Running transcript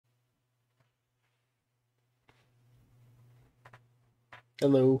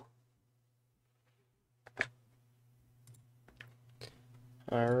Hello.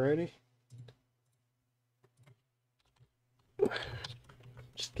 Alrighty.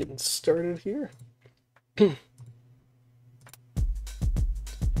 Just getting started here.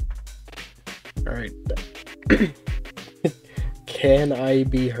 Alright. Can I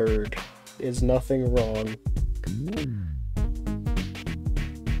be heard? Is nothing wrong?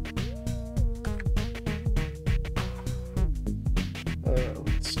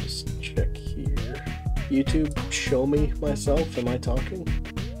 Let's just check here. YouTube, show me myself. Am I talking?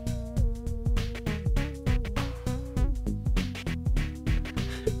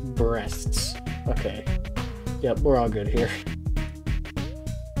 Breasts. Okay. Yep, we're all good here.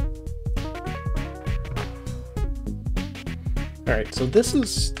 Alright, so this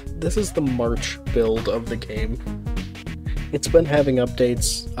is the March build of the game. It's been having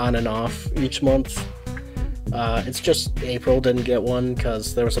updates on and off each month. It's just April didn't get one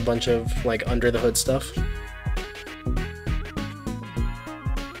because there was a bunch of like under the hood stuff.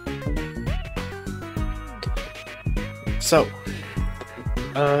 So,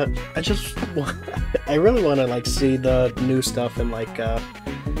 I really want to like see the new stuff and like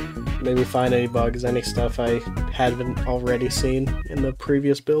maybe find any bugs, any stuff I haven't already seen in the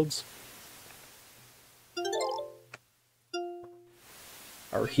previous builds.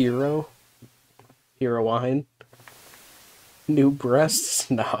 Our hero, heroine, new breasts?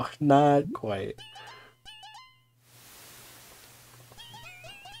 No, not quite.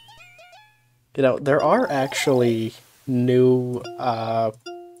 You know, there are actually new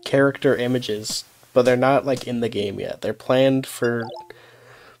character images, but they're not like in the game yet. They're planned for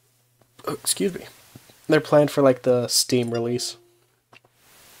excuse me. They're planned for like the Steam release.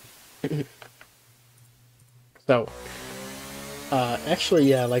 So, actually,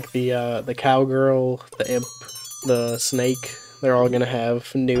 yeah, like the cowgirl, the imp, the snake, they're all gonna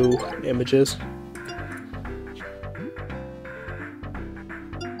have new images.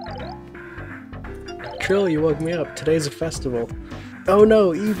 Trill, you woke me up. Today's a festival. Oh no,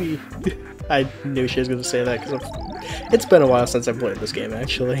 Eevee! I knew she was gonna say that because it's been a while since I played this game,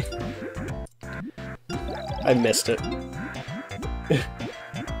 actually. I missed it.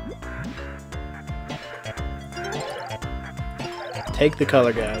 Take the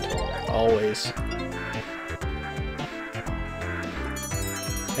color guide, always.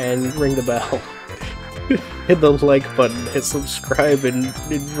 And ring the bell. Hit the like button, hit subscribe, and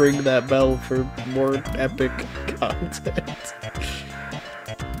ring that bell for more epic content.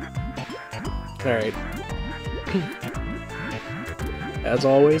 Alright. As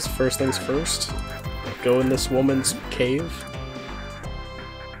always, first things first. Go in this woman's cave.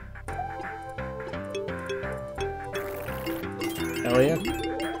 Hell yeah.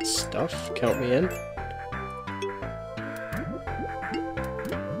 Stuff, count me in.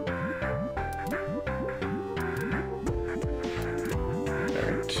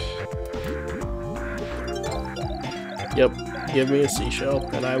 Alright. Yep, give me a seashell,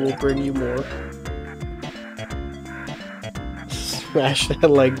 and I will bring you more. Smash that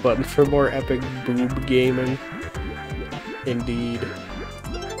like button for more epic boob gaming. Indeed.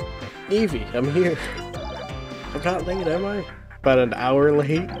 Eevee, I'm here. I'm not late, am I? About an hour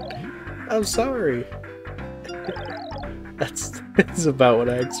late? I'm sorry. That's about what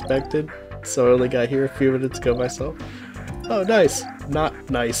I expected. So I only got here a few minutes ago myself. Oh, nice. Not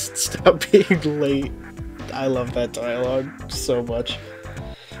nice. Stop being late. I love that dialogue so much.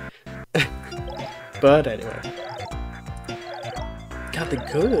 But anyway. Got the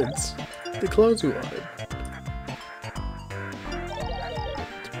goods. The clothes we wanted.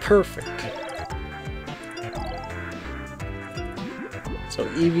 It's perfect. So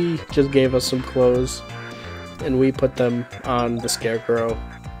Eevee just gave us some clothes, and we put them on the Scarecrow.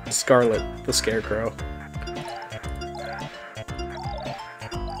 Scarlet, the Scarecrow.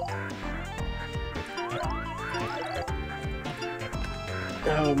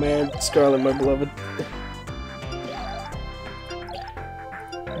 Oh man, Scarlet, my beloved.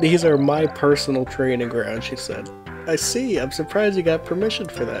 These are my personal training ground, she said. I see, I'm surprised you got permission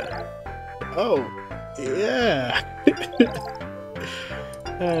for that. Oh, yeah.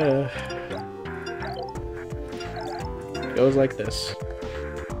 Goes like this.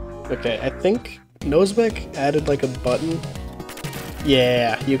 Okay, I think Nosebek added like a button.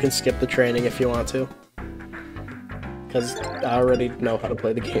 Yeah, you can skip the training if you want to. Because I already know how to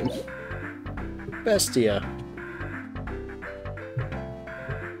play the game. Bestia.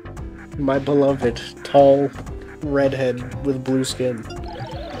 My beloved, tall, redhead with blue skin.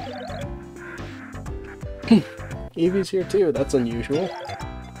 Eevee's here too, that's unusual.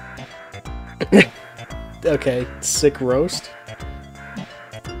 Okay, sick roast.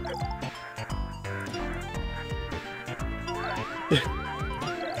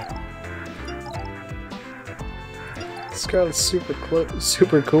 ground is super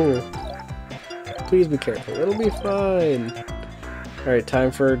cool. Please be careful. It'll be fine. Alright,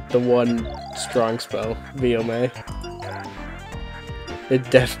 time for the one strong spell, Viome. It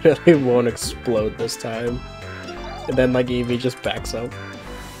definitely won't explode this time. And then, like, Eevee just backs up.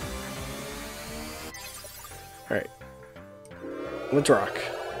 Alright. Let's rock.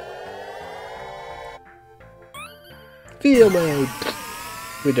 Viome!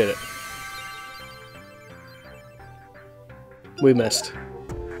 We did it. We missed.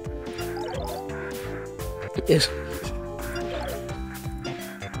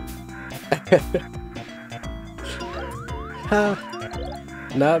 Ha!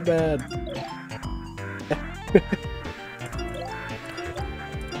 Not bad.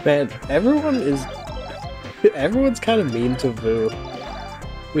 Man, everyone's kind of mean to Vu.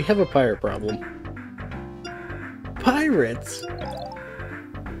 We have a pirate problem. Pirates?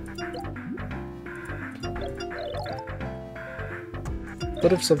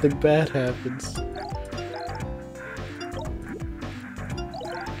 What if something bad happens?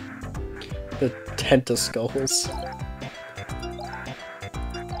 The Tentaskulls.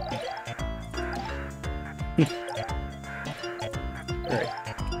 Alright.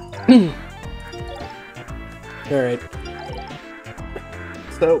 Alright.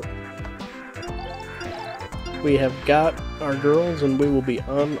 So, we have got our girls and we will be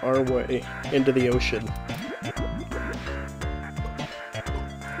on our way into the ocean.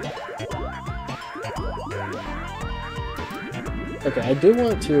 Okay, I do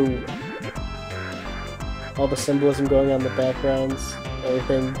want to... all the symbolism going on in the backgrounds,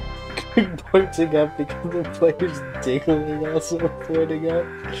 everything pointing up because the player's diggling also pointing up.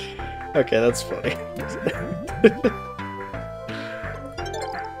 Okay, that's funny.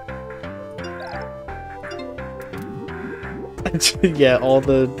 Yeah, all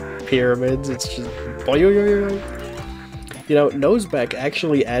the pyramids, it's just... You know, Noseback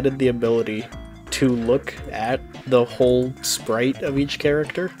actually added the ability to look at the whole sprite of each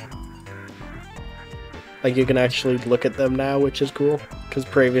character. Like, you can actually look at them now, which is cool. Because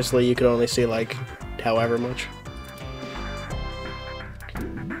previously you could only see, like, however much.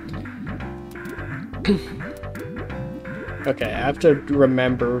 Okay, I have to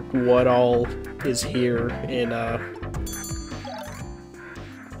remember what all is here in,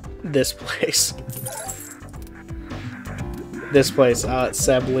 this place. This place,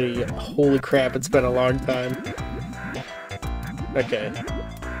 Sebly. Holy crap, it's been a long time. Okay.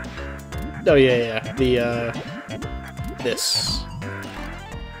 Oh yeah, this.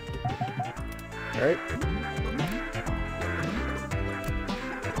 Alright.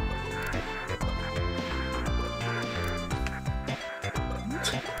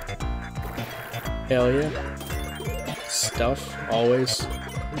 Hell yeah. Stuff, always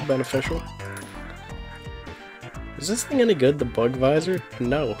beneficial. Is this thing any good, the bug visor?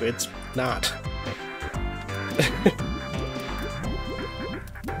 No, it's not.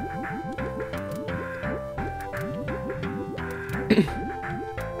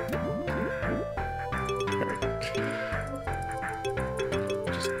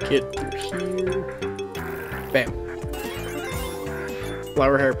 Just get through here. Bam.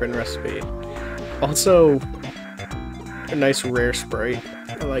 Flower hairpin recipe. Also, a nice rare sprite.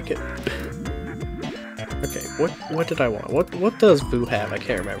 I like it. Okay, what did I want? What does Vu have? I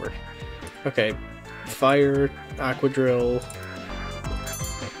can't remember. Okay, fire, aqua drill.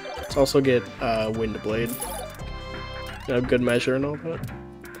 Let's also get wind blade. A good measure and all that.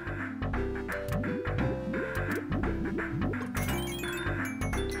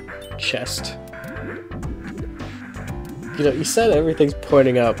 Chest. You know, you said everything's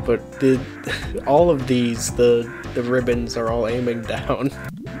pointing up, but all of these, the ribbons are all aiming down.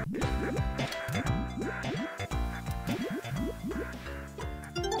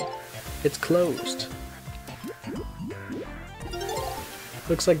 It's closed.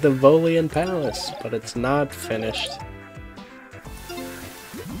 Looks like the Volian Palace, but it's not finished.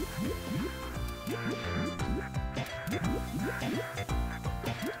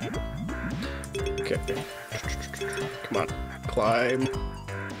 Okay. Come on. Climb.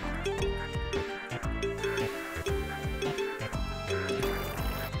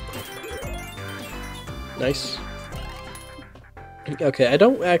 Nice. Okay, I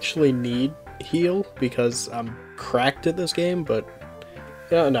don't actually need heal because I'm cracked at this game, but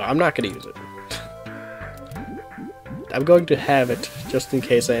no, I'm not going to use it. I'm going to have it just in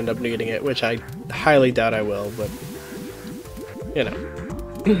case I end up needing it, which I highly doubt I will, but you know.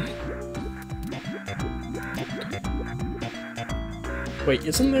 Wait,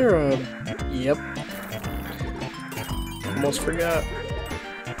 isn't there a... Yep. Almost forgot.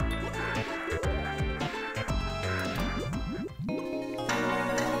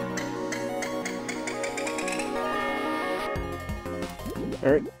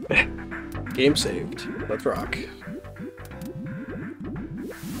 Alright. Game saved. Let's rock.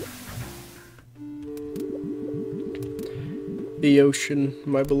 The ocean,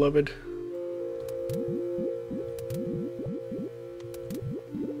 my beloved.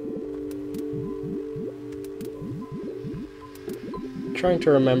 I'm trying to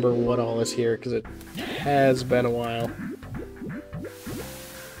remember what all is here, because it has been a while.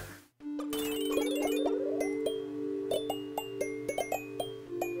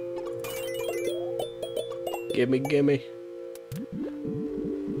 Gimme, gimme.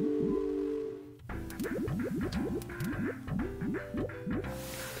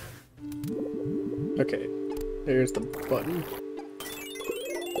 Okay, there's the button.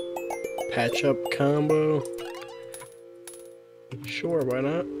 Patch up combo. Sure, why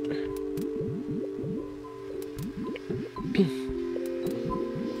not?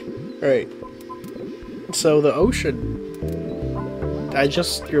 Alright. So the ocean, I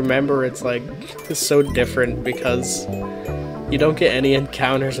just remember it's like so different because you don't get any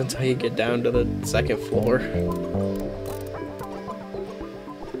encounters until you get down to the second floor.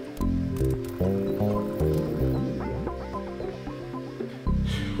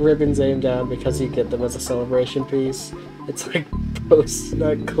 Ribbons aim down because you get them as a celebration piece. It's like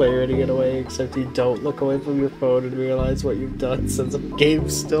post-nut clarity in a way, except you don't look away from your phone and realize what you've done since the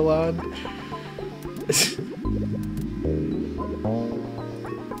game's still on.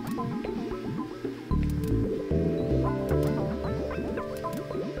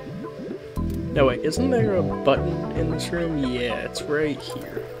 No, wait, isn't there a button in this room? Yeah, it's right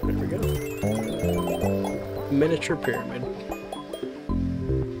here. There we go. Miniature pyramid.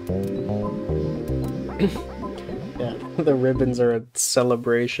 Yeah, the ribbons are a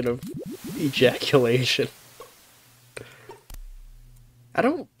celebration of ejaculation. I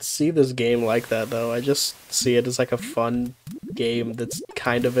don't see this game like that, though. I just see it as like a fun game that's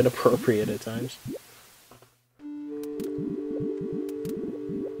kind of inappropriate at times.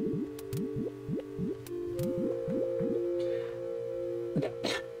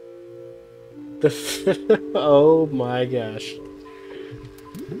 Oh my gosh.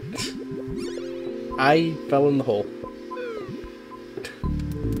 I fell in the hole.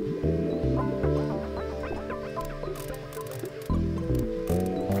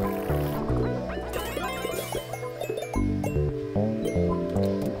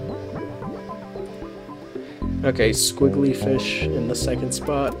 Okay, squiggly fish in the second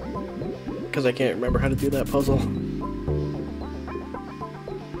spot, because I can't remember how to do that puzzle.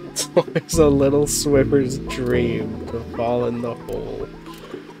 It's always a little swimmer's dream to fall in the hole.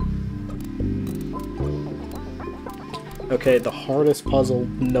 Okay, the hardest puzzle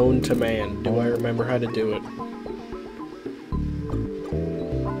known to man. Do I remember how to do it?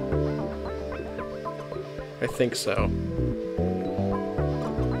 I think so.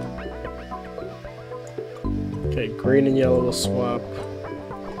 Okay, green and yellow will swap.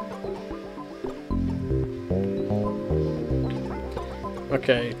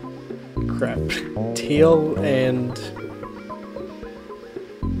 Okay, crap. Teal and...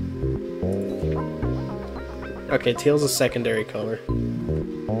 Okay, teal's a secondary color.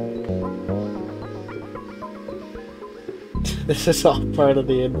 This is all part of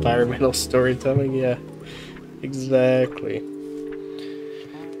the environmental storytelling, yeah. Exactly.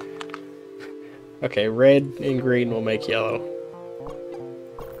 Okay, red and green will make yellow.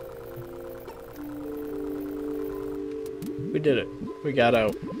 We did it. We got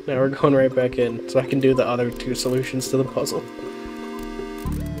out. Now we're going right back in, so I can do the other two solutions to the puzzle.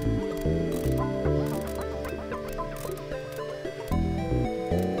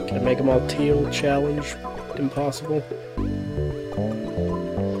 Can I make them all teal? Challenge? Impossible.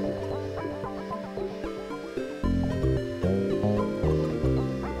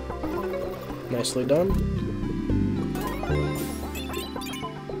 Nicely done.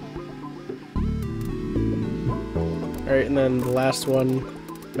 Alright, and then the last one,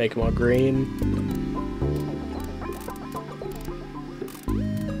 make them all green.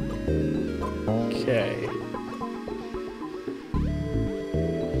 Okay.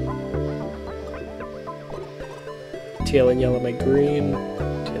 Teal and yellow make green.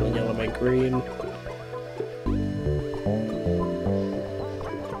 Teal and yellow make green.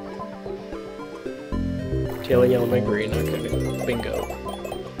 Teal and yellow make green. Okay, bingo.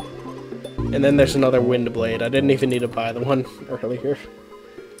 And then there's another wind blade. I didn't even need to buy the one earlier.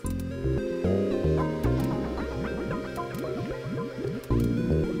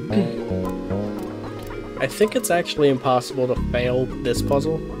 I think it's actually impossible to fail this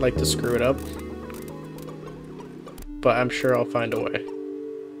puzzle, like to screw it up. But I'm sure I'll find a way.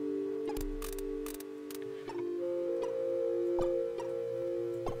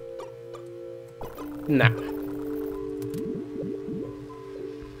 Nah.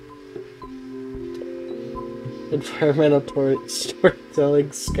 Environmental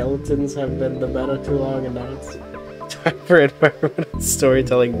storytelling skeletons have been the meta too long, and now it's time for environmental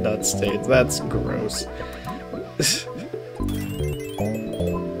storytelling nut states. That's gross.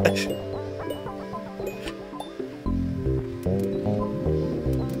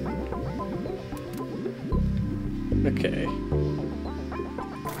 Okay.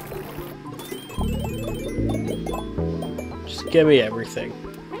 Just give me everything.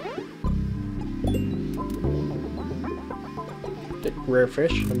 Rare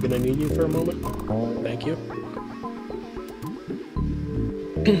fish, I'm gonna need you for a moment. Thank you.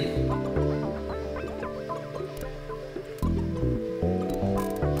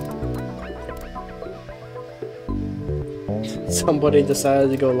 Somebody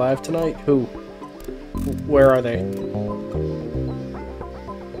decided to go live tonight? Who? Where are they?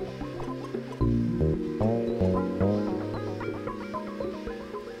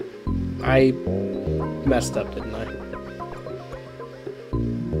 I messed up, didn't I?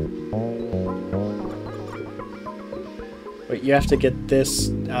 Wait, you have to get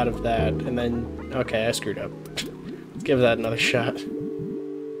this out of that, and then... Okay, I screwed up. Let's give that another shot.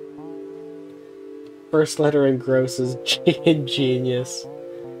 First letter in gross is genius.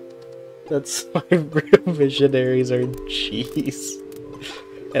 That's why real visionaries are G's.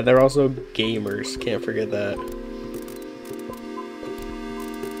 And they're also gamers, can't forget that.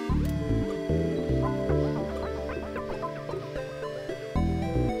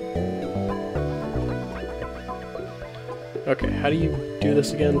 Okay, how do you do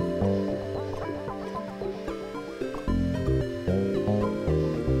this again?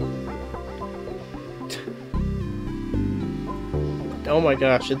 Oh my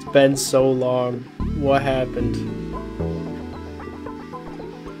gosh, it's been so long. What happened?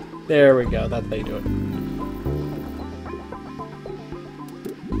 There we go, that's how you do it.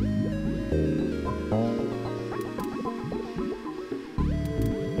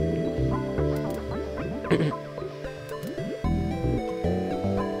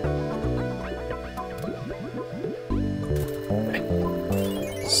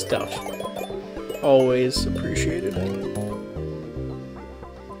 Stuff. Always appreciated.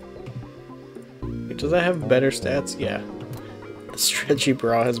 Wait, does that have better stats? Yeah. The stretchy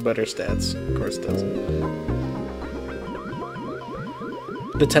bra has better stats. Of course it does.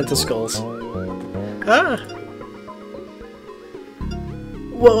 The tentacles. Ah!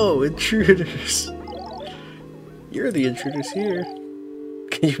 Whoa, intruders! You're the intruders here.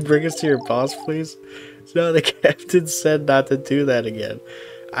 Can you bring us to your boss, please? No, the captain said not to do that again.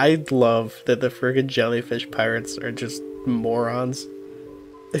 I love that the friggin' jellyfish pirates are just morons.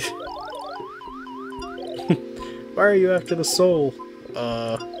 Why are you after the soul?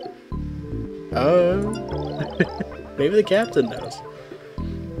 Maybe the captain knows.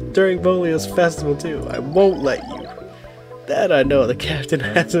 During Volia's festival too, I won't let you. That I know, the captain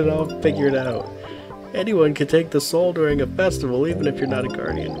has it all figured out. Anyone can take the soul during a festival, even if you're not a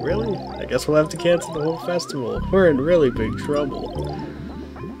guardian. Really? I guess we'll have to cancel the whole festival. We're in really big trouble.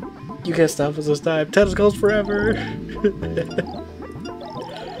 You can't stop us this time. Tentacles forever!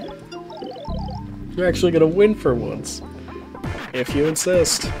 You're actually gonna win for once. If you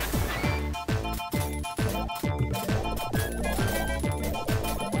insist.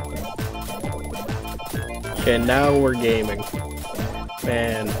 Okay, now we're gaming.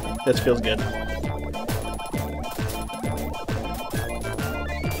 Man, this feels good.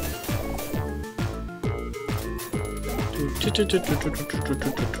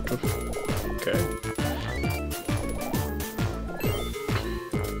 Okay.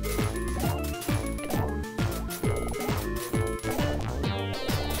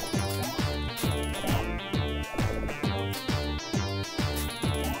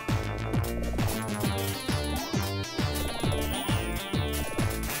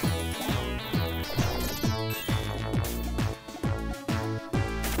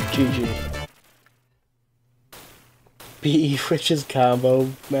 GG. BE Witches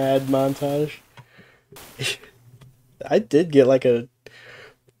combo mad montage. I did get like a...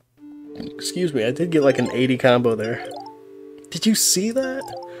 Excuse me, I did get like an 80 combo there. Did you see that?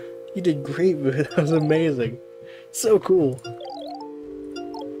 You did great, man. That was amazing. So cool.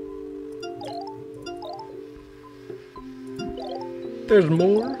 There's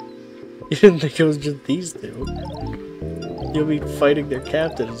more? You didn't think it was just these two? You'll be fighting their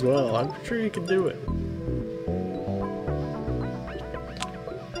captain as well. I'm sure you can do it.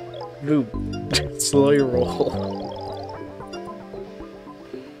 Ooh. Slow your roll.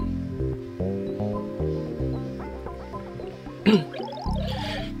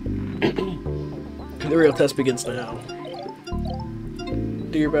 The real test begins now.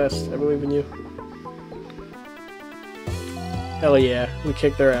 Do your best. I believe in you. Hell yeah, we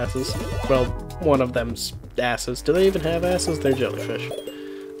kicked their asses. Well, one of them's asses. Do they even have asses? They're jellyfish.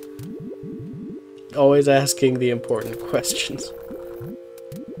 Always asking the important questions.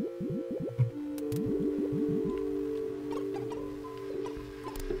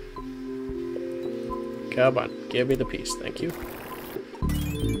 Come on, give me the piece, thank you.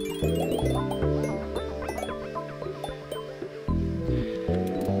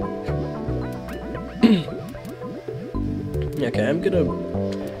 Okay, I'm gonna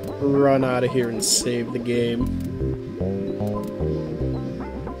run out of here and save the game.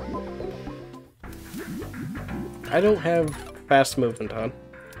 I don't have fast movement on.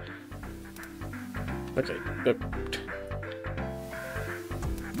 Okay,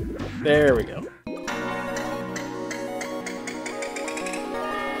 there we go.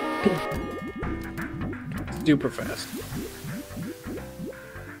 Super fast.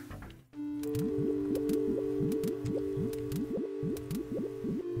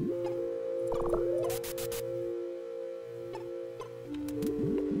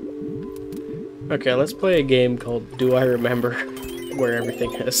 Okay, let's play a game called Do I Remember Where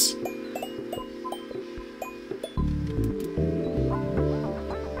Everything Is?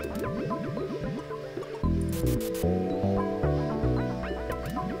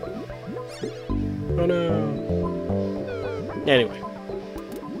 Oh no. Anyway.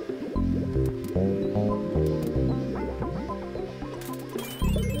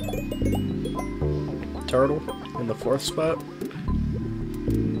 Turtle in the 4th spot.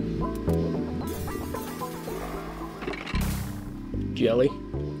 Jelly.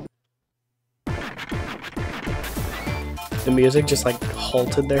 The music just like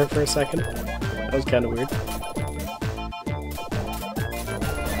halted there for a second. That was kind of weird.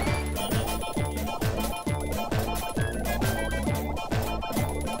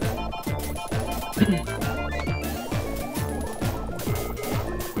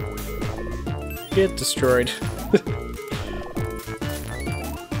 Get destroyed.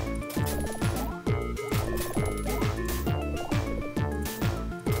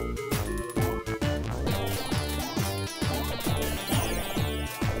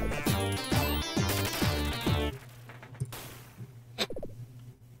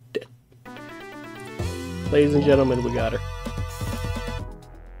 Ladies and gentlemen, we got her.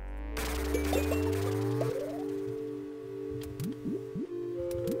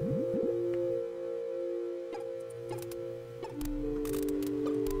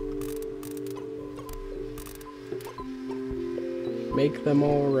 Make them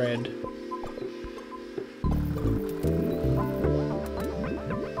all red.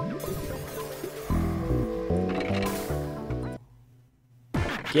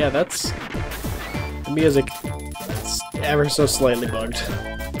 Yeah, that's... the music. It's ever so slightly bugged.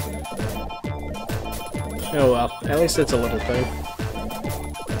 Oh well, at least it's a little thing.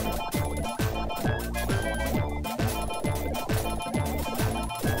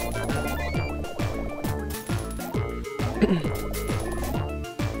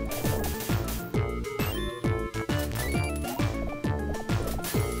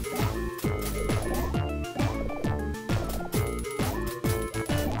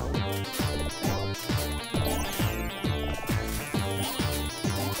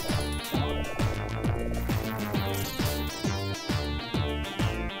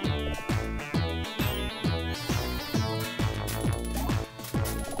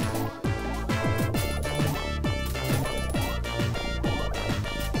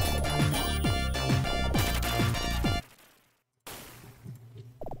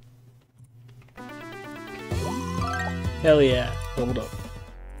 Hell yeah, hold up.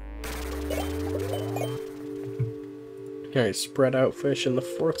 Alright, spread out fish in the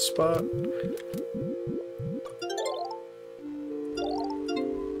 4th spot.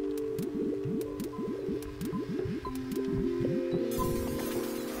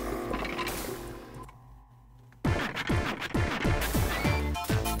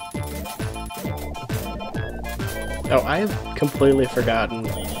 Oh, I have completely forgotten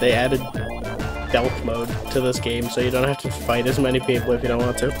they added stealth mode to this game, so you don't have to fight as many people if you don't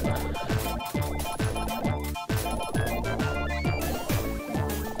want to.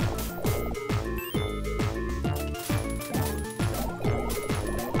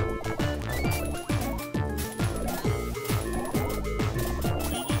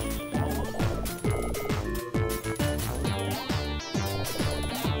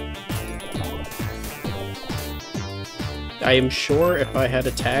 I am sure if I had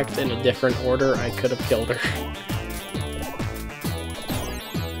attacked in a different order, I could have killed her.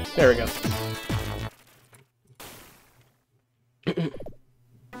 There we go.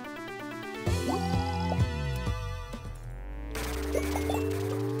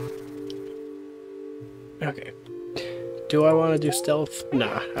 Okay. Do I want to do stealth?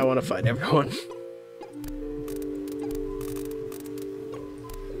 Nah, I want to fight everyone.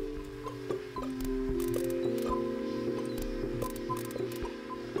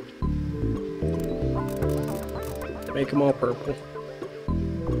 Make them all purple.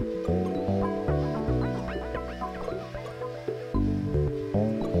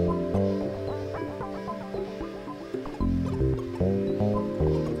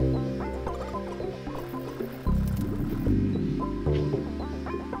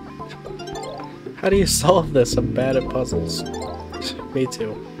 How do you solve this? I'm bad at puzzles. Me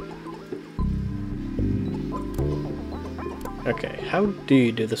too. Okay, how do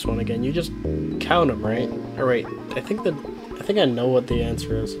you do this one again? You just count them, right? Or wait, I think I know what the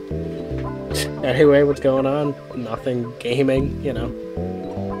answer is. Anyway, what's going on? Nothing. Gaming, you know.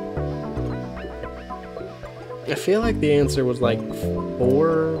 I feel like the answer was like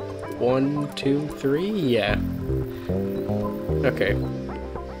 4, 1, 2, 3? Yeah. Okay.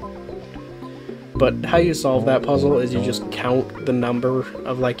 But how you solve that puzzle is you just count the number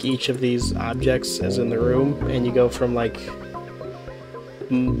of like each of these objects as in the room, and you go from like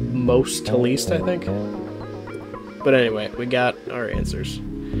most to least, I think. But anyway, we got our answers.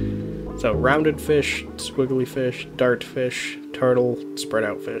 So rounded fish, squiggly fish, dart fish, turtle, spread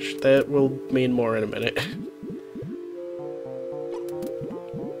out fish. That will mean more in a minute.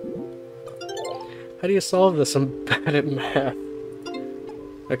 How do you solve this? I'm bad at math.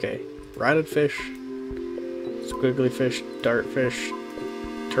 Okay, rounded fish, squiggly fish, dart fish,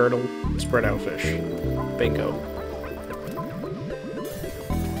 turtle, spread out fish. Bingo.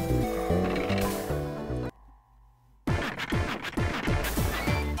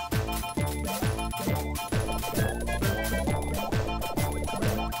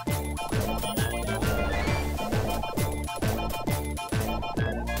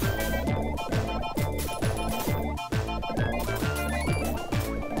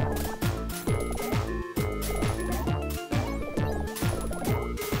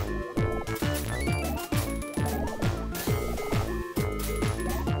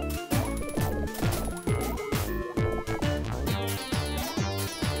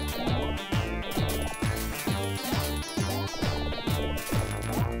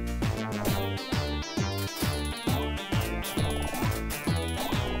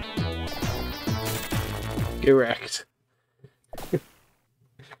 Correct.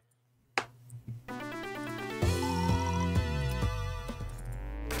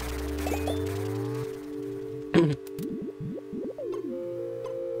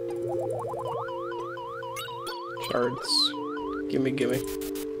 Shards. Gimme, gimme.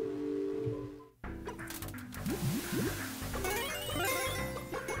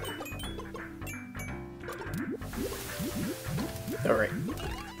 Alright.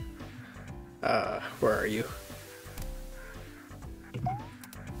 Where are you?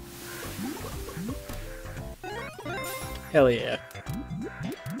 Hell yeah.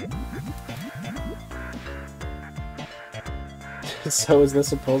 So is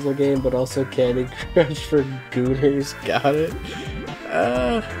this a puzzle game, but also Candy Crush for Gooners? Got it.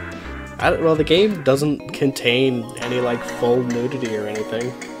 Well, the game doesn't contain any, like, full nudity or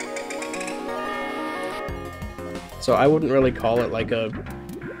anything. So I wouldn't really call it, like, a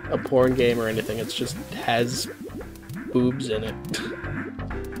porn game or anything. It's just has boobs in it.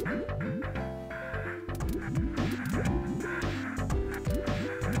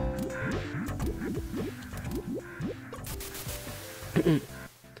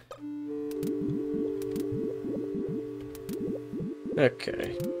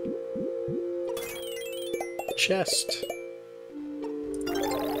 Okay. Chest.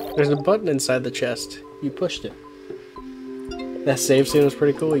 There's a button inside the chest. You pushed it. That save scene was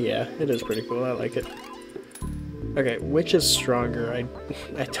pretty cool? Yeah, it is pretty cool. I like it. Okay, which is stronger?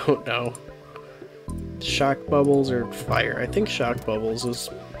 I don't know. Shock bubbles or fire? I think shock bubbles is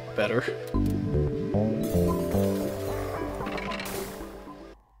better.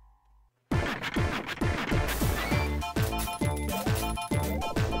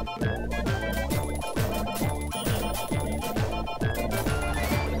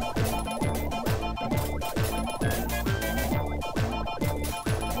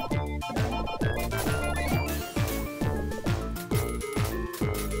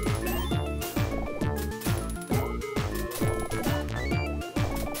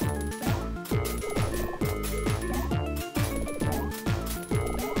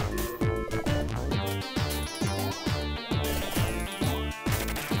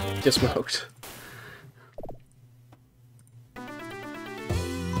 Get smoked.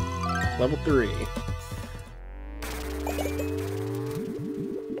 Level 3.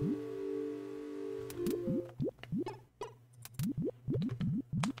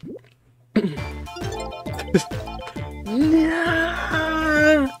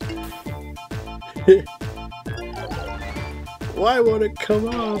 Why won't it come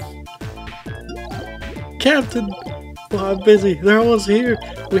off? Captain! Well, I'm busy. They're almost here.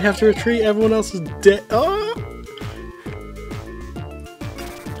 We have to retreat. Everyone else is dead. Oh!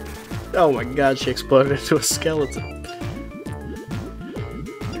 Oh my god, she exploded into a skeleton.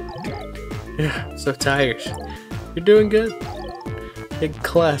 Yeah, so tired. You're doing good? Hey,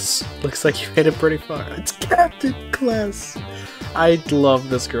 Kless. Looks like you made it pretty far. It's Captain Kless! I love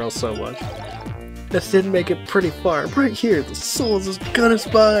this girl so much. This didn't make it pretty far. Right here, the soul's as good as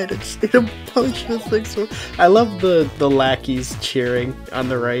mine. I just need to punch this thing so... I love the lackeys cheering on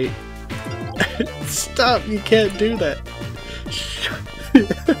the right. Stop, you can't do that.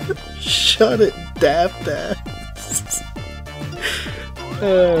 Shut it, daft ass.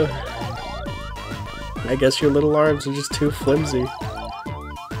 I guess your little arms are just too flimsy.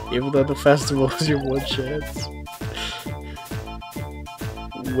 Even though the festival is your one chance.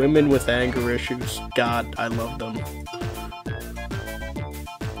 Women with anger issues. God, I love them.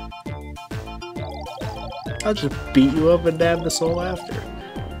 I'll just beat you up and nab the soul after.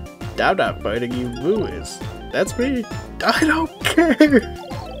 I'm not fighting you, Vu is. That's me. I don't care.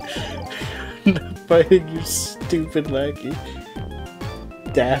 I'm not fighting you, stupid lackey.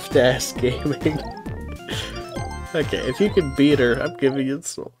 Daft ass gaming. Okay, if you can beat her, I'm giving you the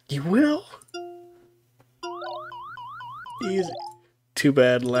soul. You will? Easy. Too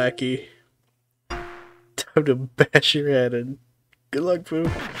bad, lackey. Time to bash your head in. Good luck, Vu.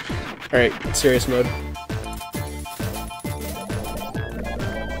 Alright, serious mode.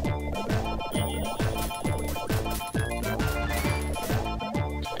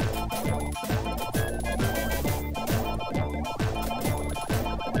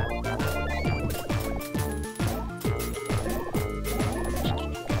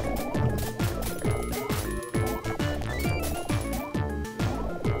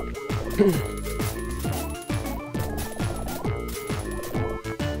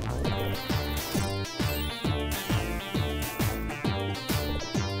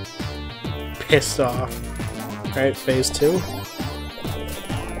 Pissed off. Alright, phase 2.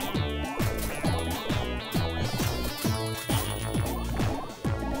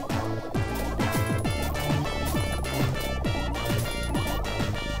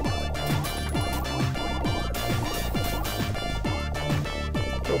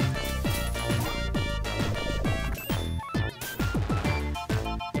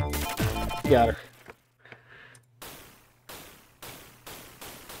 Got her.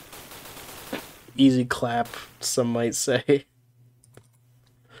 Easy clap, some might say.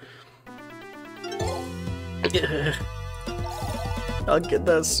 I'll get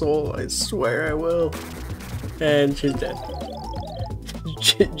that soul, I swear I will. And she's dead.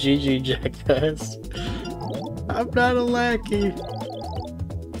 GG Jackass. I'm not a lackey.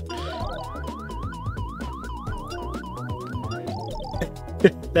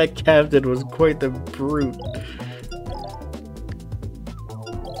 That captain was quite the brute.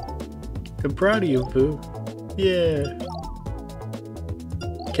 I'm proud of you, Vu. Yeah.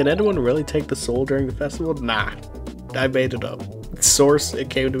 Can anyone really take the soul during the festival? Nah. I made it up. Source, it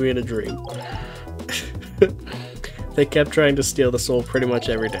came to me in a dream. They kept trying to steal the soul pretty much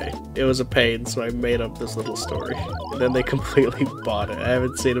every day. It was a pain, so I made up this little story. And then they completely bought it. I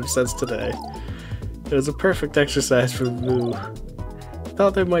haven't seen them since today. It was a perfect exercise for Vu.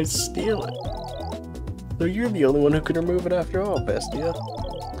 Thought they might steal it. So you're the only one who could remove it after all, Bestia.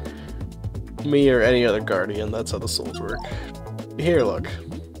 Me or any other guardian, that's how the souls work. Here, look.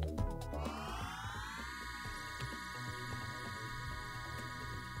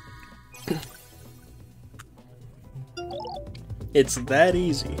 It's that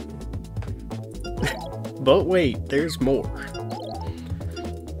easy. But wait, there's more.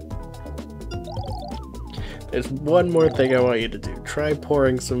 There's one more thing I want you to do. Try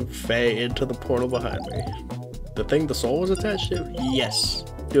pouring some Fae into the portal behind me. The thing the soul was attached to? Yes.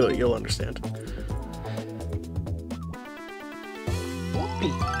 Do it, you'll understand.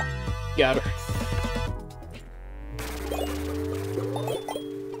 Got her.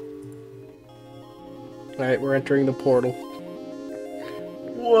 Alright, we're entering the portal.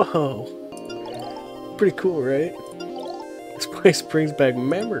 Whoa! Pretty cool, right? This place brings back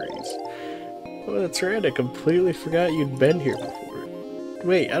memories. Oh, that's right, I completely forgot you'd been here before.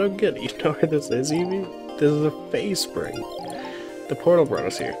 Wait, I don't get it. You know where this is, Evie? This is a Fae spring. The portal brought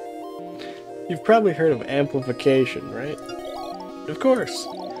us here. You've probably heard of amplification, right? Of course.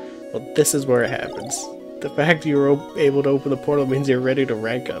 Well, this is where it happens. The fact you were able to open the portal means you're ready to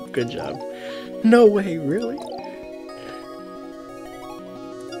rank up. Good job. No way, really?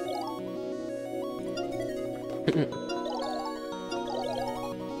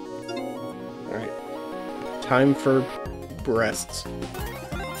 Alright. Time for breasts.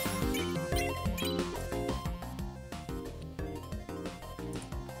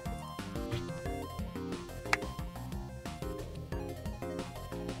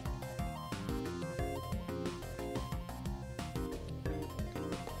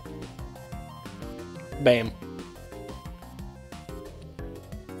 Bam.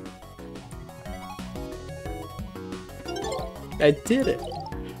 I did it!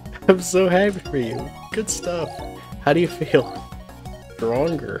 I'm so happy for you. Good stuff. How do you feel?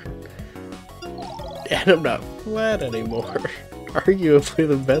 Stronger. And I'm not flat anymore. Arguably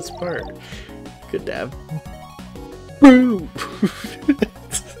the best part. Good dab. Boom!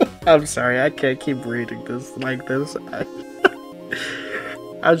 I'm sorry, I can't keep reading this like this.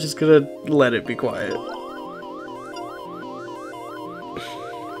 I'm just gonna let it be quiet.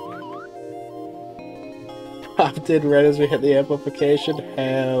 Popped in right as we hit the amplification?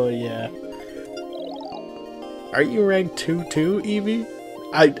 Hell yeah. Aren't you ranked 2-2, Eevee?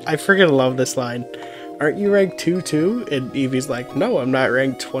 I freaking love this line. Aren't you ranked 2-2? And Eevee's like, no, I'm not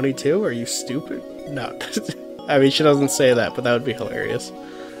ranked 22. Are you stupid? No. I mean, she doesn't say that, but that would be hilarious.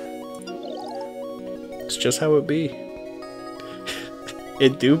 It's just how it be.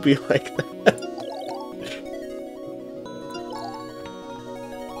 It do be like that.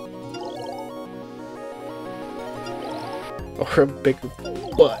 Or a big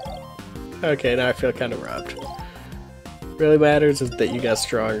butt. Okay, now I feel kind of robbed. Really matters is that you got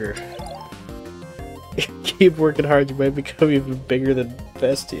stronger. Keep working hard, you might become even bigger than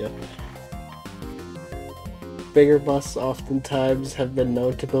Bestia. Bigger busts oftentimes have been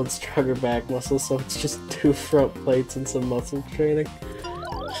known to build stronger back muscles, so it's just 2 front plates and some muscle training.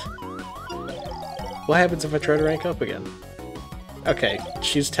 What happens if I try to rank up again? Okay,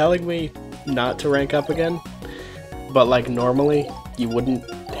 she's telling me not to rank up again, but like normally you wouldn't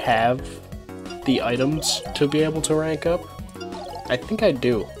have the items to be able to rank up. I think I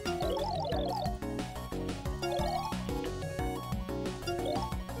do.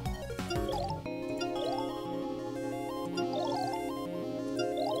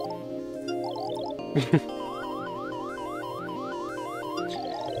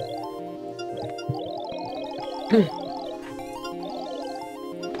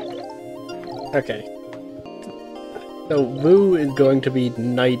 Okay. So Vu is going to be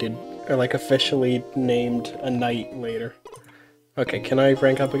knighted, or like officially named a knight later. Okay, can I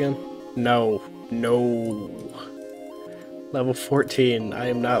rank up again? No. No. Level 14. I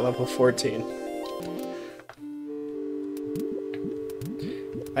am not level 14.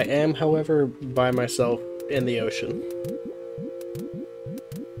 I am, however, by myself in the ocean.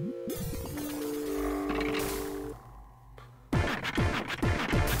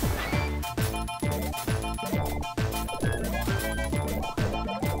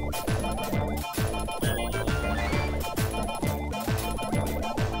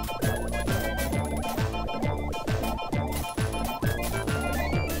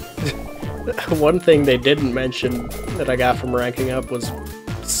 One thing they didn't mention that I got from ranking up was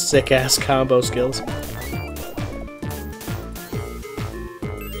sick-ass combo skills.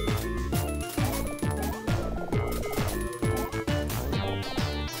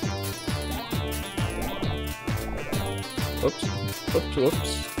 Whoops. Whoops,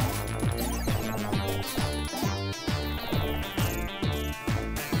 whoops.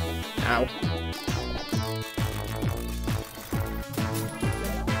 Ow.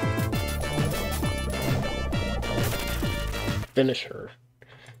 Finish her.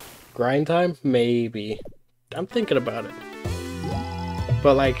 Grind time? Maybe. I'm thinking about it.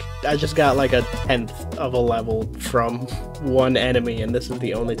 But like, I just got like a 10th of a level from one enemy, and this is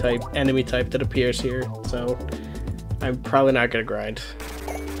the only enemy type that appears here, so I'm probably not gonna grind.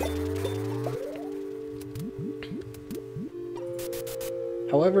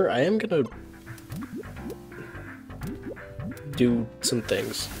 However, I am gonna do some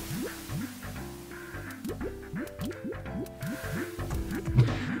things.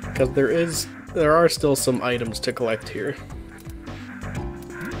 Because there are still some items to collect here.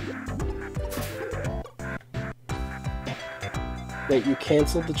 Wait, you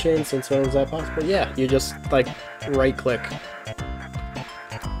canceled the chain since when was that possible? Yeah, you just like right click.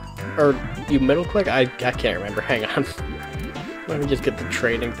 Or you middle click? I can't remember, hang on. Let me just get the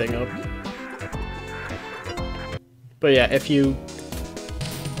trading thing up. But yeah, if you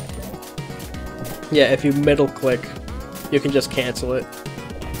middle click, you can just cancel it.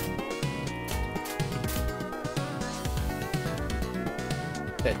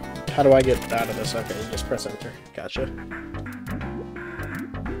 Okay, how do I get out of this? Okay, you just press enter. Gotcha.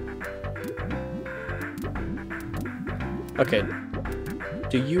 Okay.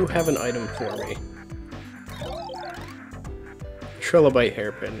 Do you have an item for me? Trilobite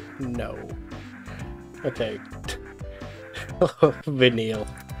hairpin. No. Okay. Vanille.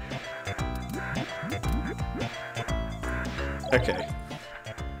 Okay.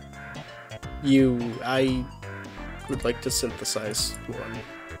 I would like to synthesize one.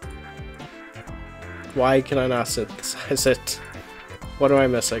 Why can I not synthesize it? What am I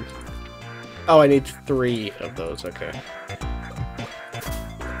missing? Oh, I need 3 of those, okay.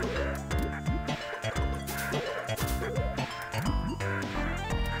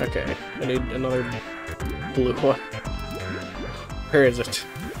 Okay, I need another blue one. Where is it?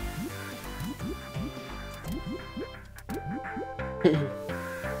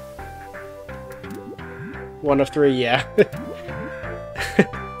 One of 3, yeah.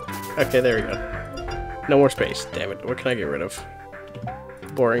 Okay, there we go. No more space, damn it. What can I get rid of?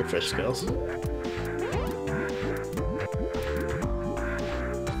 Boring fish skills.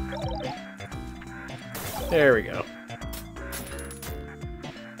 There we go.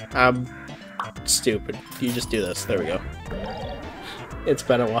 I'm stupid. You just do this. There we go. It's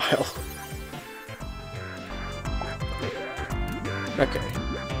been a while. Okay.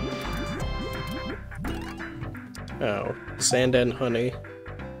 Oh, sand and honey.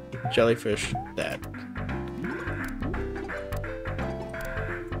 Jellyfish, that.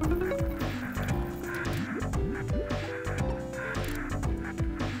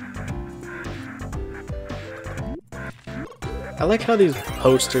 I like how these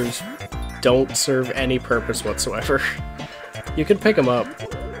posters don't serve any purpose whatsoever. You can pick them up.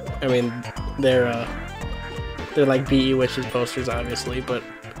 I mean, they're like BE Witches posters, obviously, but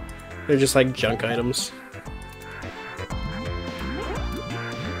they're just like junk items.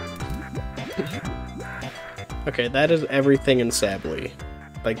 Okay, that is everything in Sably.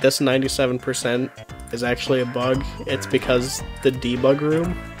 Like, this 97% is actually a bug. It's because the debug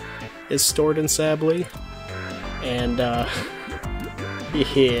room is stored in Sably. And,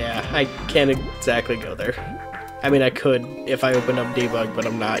 yeah, I can't exactly go there. I mean, I could if I opened up debug, but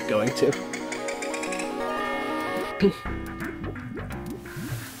I'm not going to.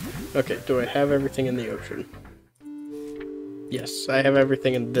 Okay, do I have everything in the ocean? Yes, I have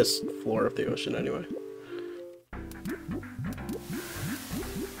everything in this floor of the ocean anyway.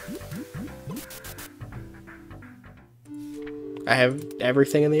 I have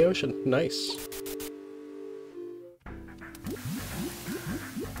everything in the ocean. Nice.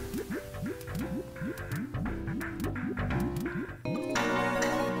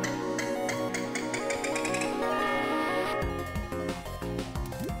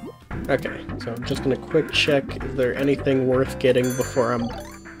 Okay, so I'm just gonna quick check if there's anything worth getting before I'm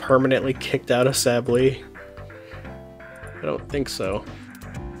permanently kicked out of Sably. I don't think so.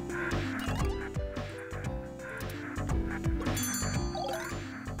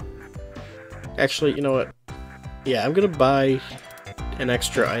 Actually, you know what? Yeah, I'm gonna buy an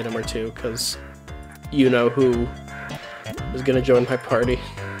extra item or two, because you know who is gonna join my party.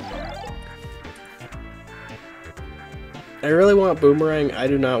 I really want Boomerang. I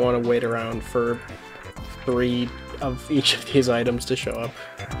do not want to wait around for 3 of each of these items to show up.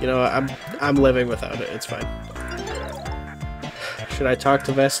 You know, I'm living without it. It's fine. Should I talk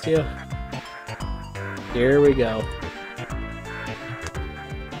to Vestia? Here we go.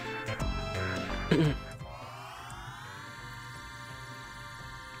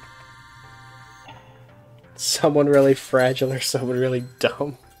 Someone really fragile or someone really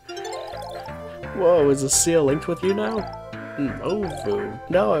dumb. Whoa, is the seal linked with you now? Novu.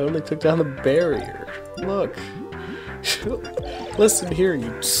 No, I only took down the barrier. Look. Listen here,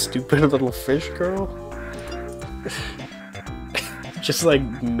 you stupid little fish girl. Just like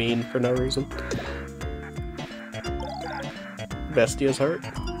mean for no reason. Vestia's heart.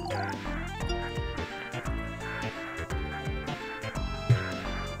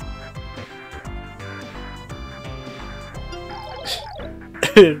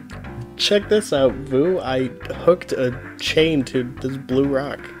 Check this out, Vu. I hooked a chain to this blue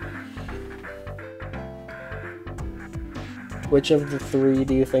rock. Which of the 3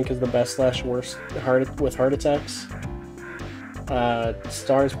 do you think is the best / worst with heart attacks?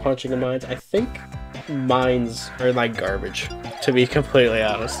 Stars, punching, and mines. I think mines are like garbage, to be completely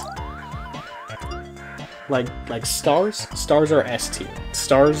honest. Like stars? Stars are S tier.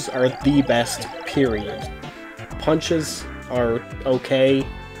 Stars are the best, period. Punches are okay.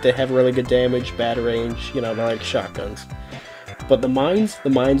 They have really good damage, bad range, you know, they're like shotguns. But the mines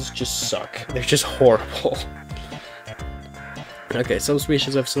just suck. They're just horrible. Okay, some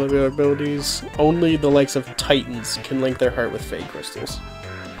species have similar abilities. Only the likes of Titans can link their heart with Fate Crystals.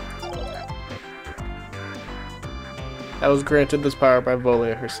 I was granted this power by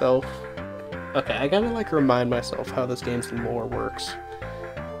Volia herself. Okay, I gotta like remind myself how this game's lore works.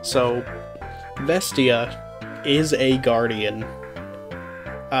 So, Vestia is a guardian.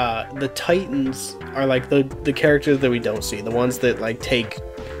 The Titans are like the characters that we don't see, the ones that like take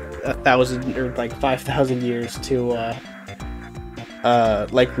 1,000 or like 5,000 years to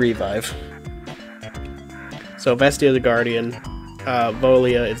like revive. So Vestia is a guardian.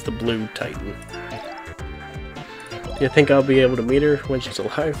 Volia is the blue Titan. You think I'll be able to meet her when she's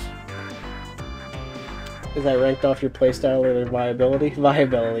alive? Is that ranked off your playstyle or their viability?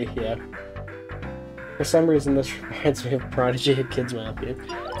 Viability, yeah. For some reason, this reminds me of Prodigy and Kids Mafia.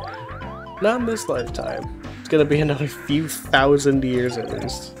 Not in this lifetime. It's gonna be another few thousand years at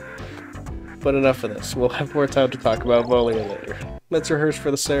least. But enough of this. We'll have more time to talk about Volia later. Let's rehearse for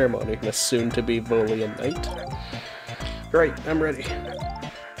the ceremony, Miss soon-to-be Volia Knight. Great, I'm ready.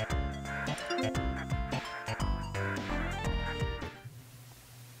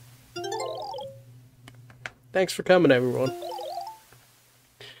 Thanks for coming, everyone.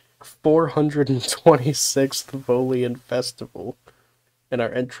 426th Volian Festival, and our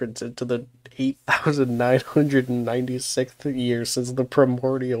entrance into the 8,996th year since the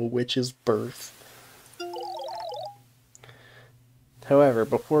primordial witch's birth. However,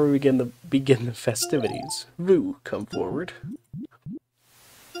 before we begin the festivities, Vu, come forward.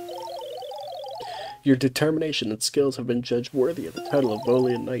 Your determination and skills have been judged worthy of the title of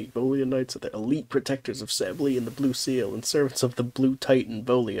Volian Knight. Volian Knights are the elite protectors of Sabli and the Blue Seal, and servants of the Blue Titan,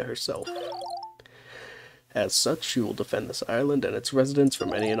 Volia herself. As such, you will defend this island and its residents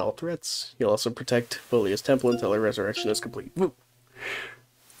from any and all threats. You'll also protect Volia's temple until her resurrection is complete. Woo.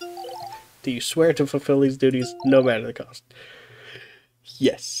 Do you swear to fulfill these duties, no matter the cost?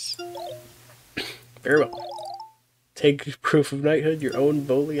 Yes. Very well. Take proof of knighthood, your own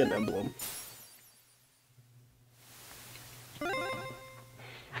Volian emblem.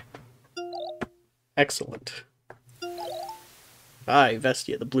 Excellent. I,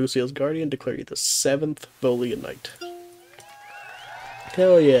 Vestia, the Blue Seal's guardian, declare you the 7th Volian Knight.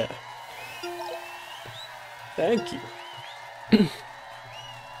 Hell yeah. Thank you.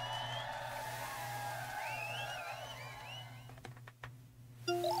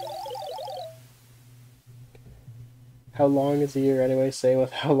 How long is a year anyway? Same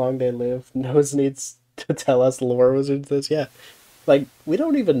with how long they live. Nose needs to tell us lore wizards this. Yeah. Like, we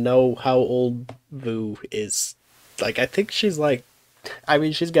don't even know how old Vu is. Like, I think she's like... I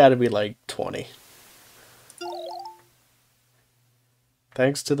mean, she's gotta be like 20.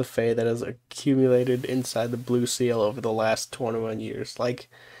 Thanks to the Fae that has accumulated inside the Blue Seal over the last 21 years. Like,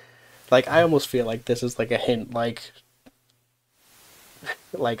 I almost feel like this is like a hint, like,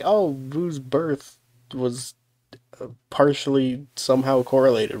 oh, Vu's birth was partially somehow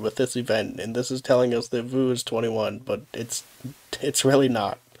correlated with this event, and this is telling us that Vu is 21, but it's really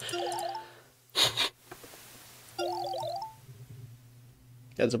not.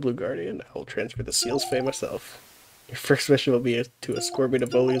 As a Blue Guardian, I will transfer the Seal's Fae myself. Your first mission will be to escort me to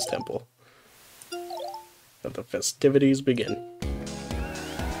Volia's temple. Let the festivities begin.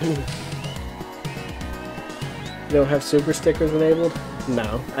 You don't have super stickers enabled?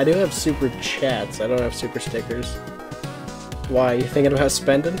 No. I do have super chats, I don't have super stickers. Why, you thinking about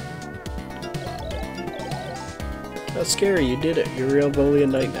spending? That's scary, you did it. You're a real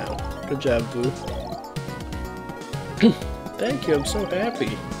Volian Knight now. Good job, Vu. Thank you, I'm so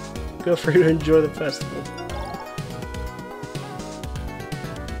happy. Feel free to enjoy the festival.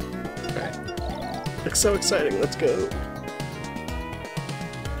 Alright. Looks so exciting, let's go.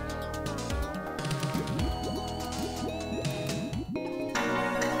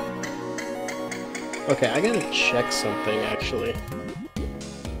 Okay, I gotta check something, actually.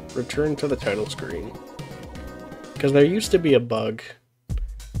 Return to the title screen. Because there used to be a bug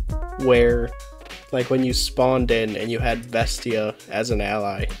where, like, when you spawned in and you had Vestia as an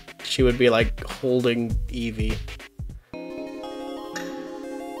ally, she would be, like, holding Eevee.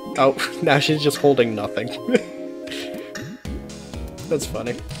 Oh, now she's just holding nothing. That's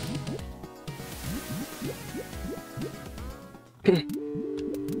funny.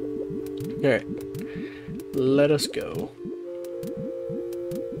 Alright. Let us go.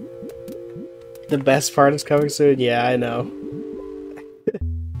 The best part is coming soon? Yeah, I know.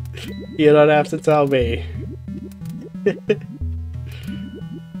 You don't have to tell me.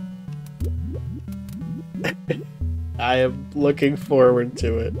 I am looking forward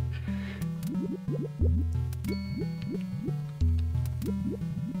to it.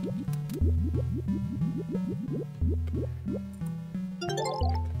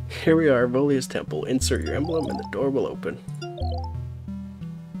 Here we are, Volia's temple. Insert your emblem and the door will open.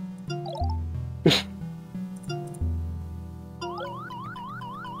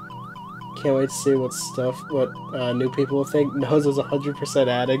 can't wait to see what new people will think. Nose is 100%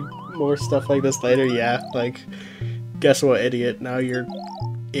 adding more stuff like this later. Yeah, like, guess what, idiot? Now you're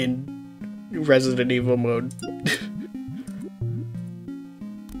in Resident Evil mode.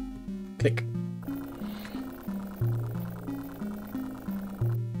 Click.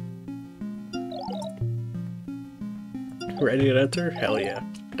 Ready to enter? Hell yeah.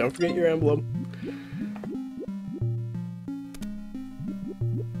 Don't forget your emblem.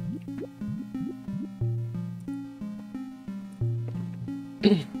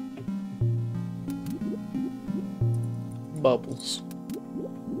 Bubbles.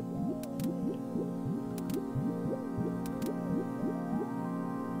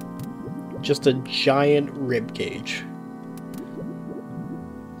 Just a giant rib cage.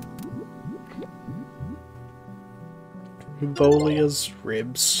 Volia's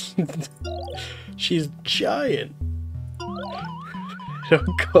ribs. She's giant.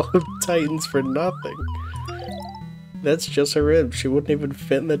 Don't call them Titans for nothing. That's just her ribs. She wouldn't even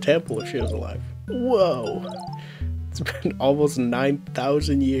fit in the temple if she was alive. Whoa. It's been almost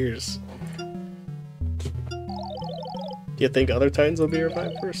 9,000 years. Do you think other Titans will be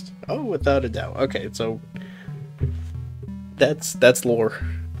revived first? Oh, without a doubt. Okay, so that's lore.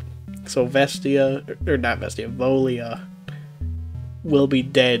 So Vestia, or not Vestia, Volia will be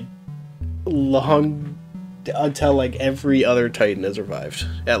dead long until like every other Titan is revived,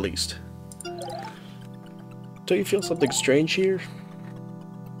 at least. Don't you feel something strange here?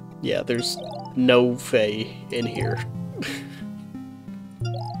 Yeah, there's no Fae in here.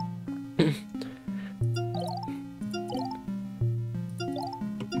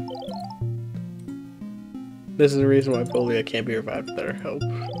 This is the reason why Volia can't be revived without our help.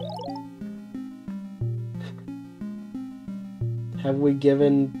 Have we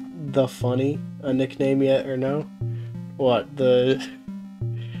given the Funny a nickname yet, or no? What,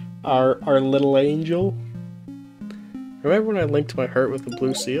 our little angel? Remember when I linked my heart with the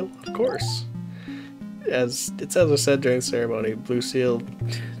blue seal? Of course. As I said during the ceremony, blue seal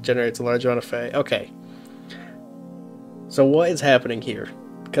generates a large amount of Fae. Okay. So what is happening here?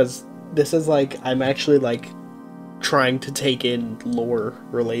 Because this is like, I'm actually like trying to take in lore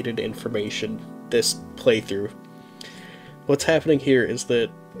related information this playthrough. What's happening here is that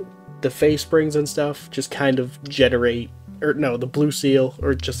the Fae springs and stuff just kind of generate, or no, the blue seal,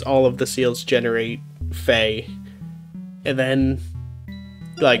 or just all of the seals generate Fae. And then,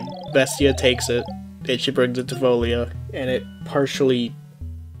 like, Vestia takes it, and she brings it to Volia, and it partially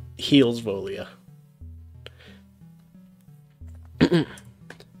heals Volia.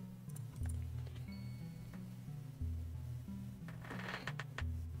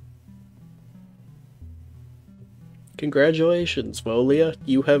 Congratulations, Volia.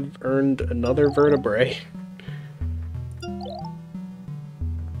 You have earned another vertebrae.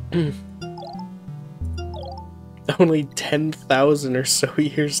 Only 10,000 or so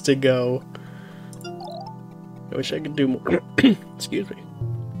years to go. I wish I could do more. Excuse me.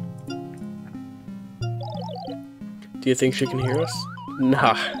 Do you think she can hear us?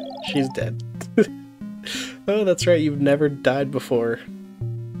 Nah, she's dead. Oh, that's right, you've never died before.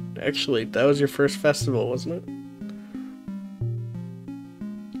 Actually, that was your first festival, wasn't it?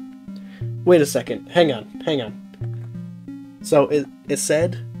 Wait a second, hang on. So, it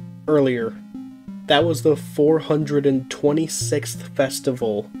said earlier, that was the 426th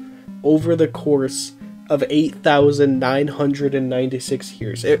festival over the course of 8,996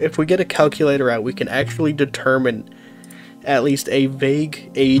 years. If we get a calculator out, we can actually determine at least a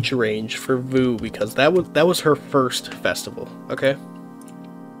vague age range for Vu, because that was her first festival, okay?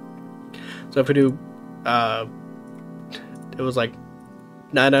 So if we do, it was like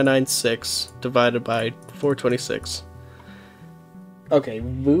 9996 divided by 426. Okay,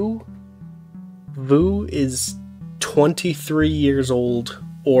 Vu is 23 years old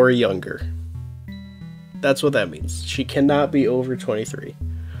or younger. That's what that means. She cannot be over 23.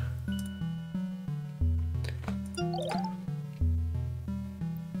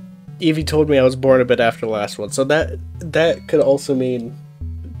 Evie told me I was born a bit after the last one, so that could also mean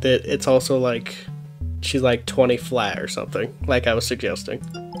that it's also like she's like 20 flat or something, like I was suggesting.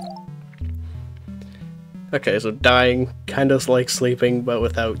 Okay, so dying, kind of like sleeping, but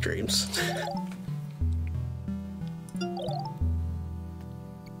without dreams.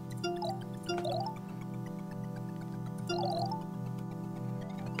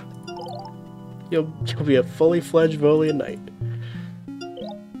 You'll be a fully fledged Volia Knight.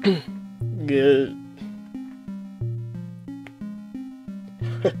 Good.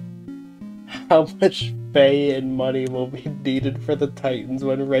 How much Fae and money will be needed for the Titans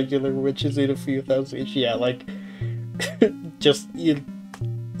when regular witches need a few thousand each? Yeah, like, just,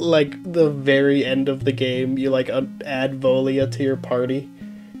 like the very end of the game, you like add Volia to your party,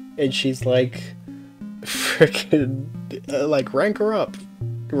 and she's like, freaking, like rank her up.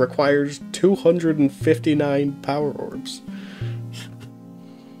 It requires 259 power orbs.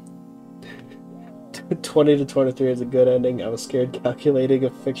 20 to 23 is a good ending. I was scared calculating a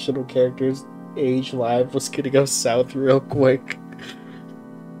fictional character's age live was gonna go south real quick.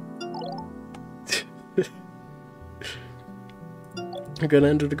 We're gonna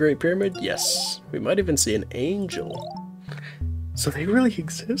enter the Great Pyramid? Yes. We might even see an angel. So they really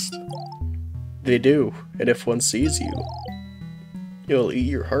exist? They do, and if one sees you, you'll eat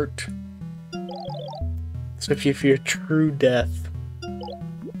your heart. So if you fear true death,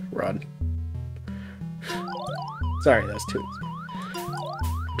 run. Sorry, that's too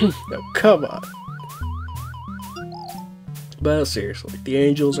easy. No, come on. But seriously, the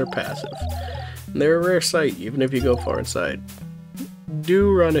angels are passive. And they're a rare sight, even if you go far inside.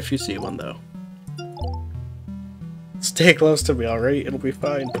 Do run if you see one, though. Stay close to me, alright? It'll be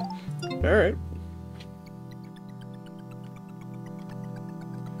fine. Alright.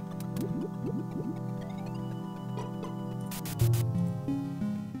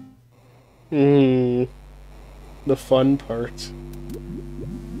 The fun part.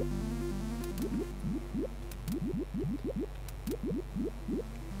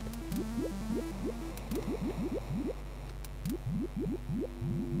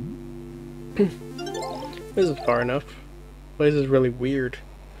 This is far enough. This place is really weird.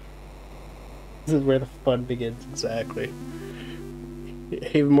 This is where the fun begins, exactly.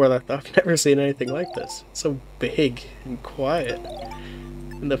 Even more than I thought. I've never seen anything like this. It's so big and quiet.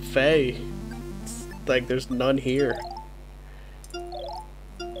 And the Fae, it's like there's none here.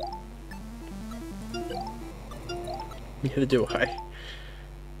 Neither do I.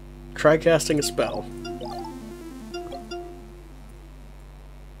 Try casting a spell.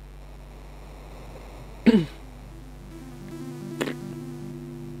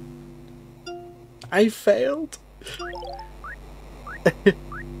 I failed.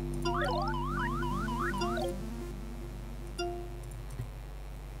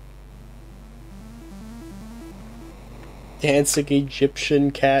 Dancing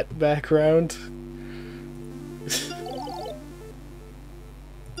Egyptian cat background.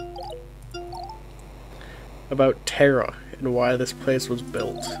 About Terra and why this place was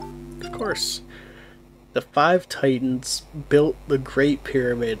built. Of course, the 5 Titans built the Great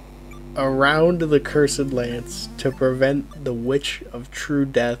Pyramid around the Cursed Lance to prevent the Witch of True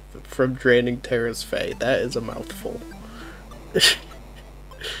Death from draining Terra's Fae. That is a mouthful.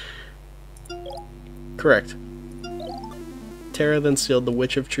 Correct. Terra then sealed the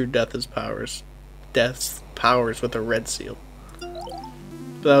Witch of True Death's powers with a red seal.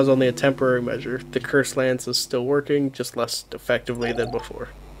 But that was only a temporary measure. The Cursed Lance is still working, just less effectively than before.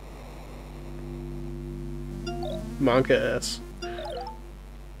 Monka S.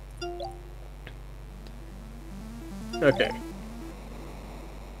 Okay.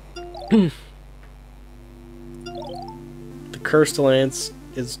 The Cursed Lance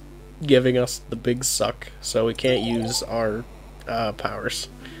is giving us the big suck, so we can't use our powers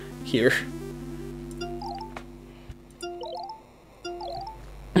here.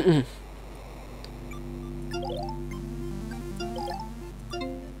 The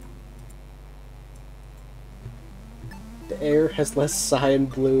air has less cyan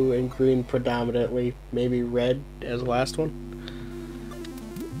blue and green predominantly, maybe red as the last one.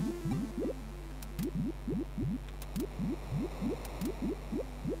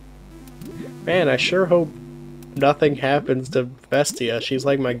 Man, I sure hope nothing happens to Vestia. She's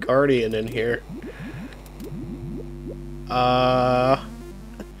like my guardian in here. I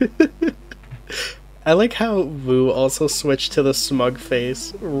like how Vu also switched to the smug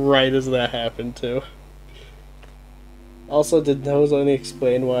face right as that happened too. Also, did Nose only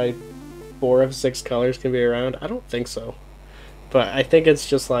explain why 4 of 6 colors can be around? I don't think so. But I think it's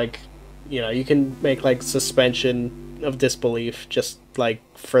just like, you know, you can make like suspension of disbelief just like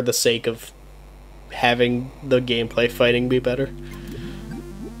for the sake of having the gameplay fighting be better.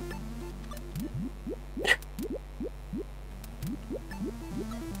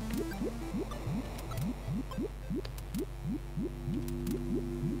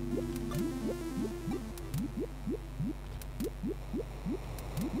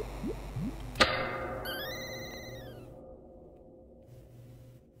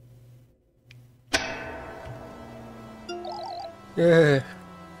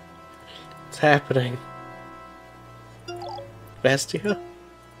 It's happening. Vestia?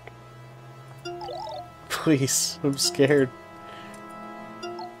 Please, I'm scared.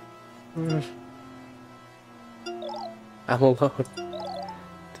 I'm alone.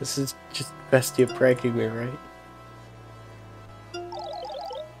 This is just Bestia pranking me, right?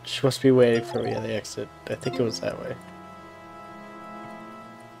 She must be waiting for me at the exit. I think it was that way.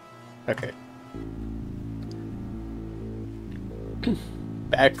 Okay.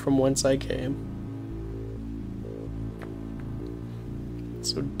 Back from whence I came.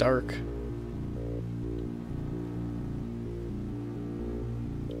 It's so dark.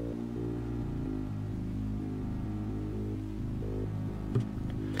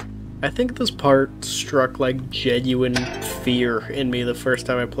 I think this part struck like genuine fear in me the first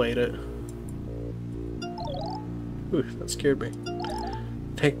time I played it. Ooh, that scared me.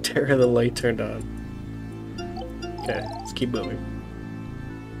 Thank Terra the light turned on. Okay, let's keep moving.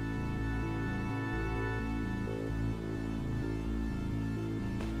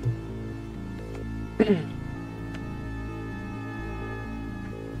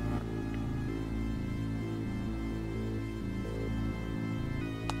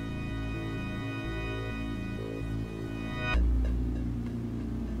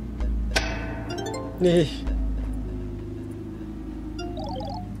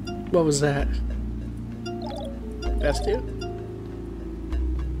 What was that? Bestia?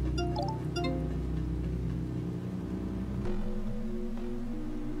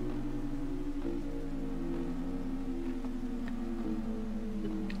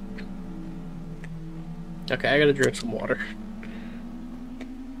 Okay, I gotta drink some water.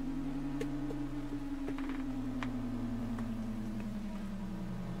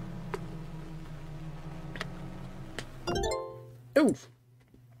 Ooh.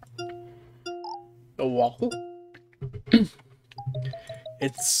 A waffle?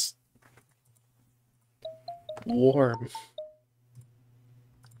 It's warm.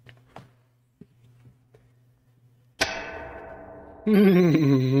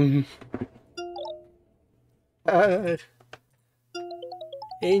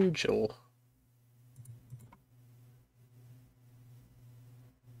 Angel.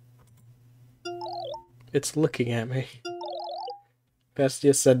 It's looking at me.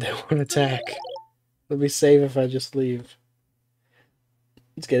 Bestia said they won't attack. It'll be safe if I just leave.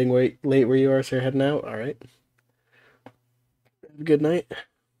 It's getting late where you are, so you're heading out? Alright. Have a good night.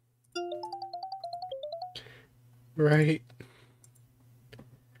 Right.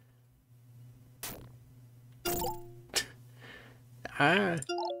 Ah.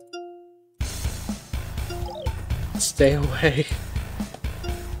 Stay away.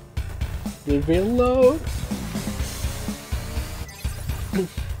 Leave me alone.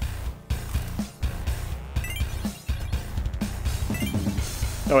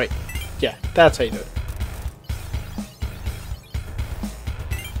 Oh wait. Yeah, that's how you do it.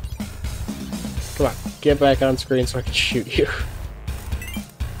 Come on, get back on screen so I can shoot you.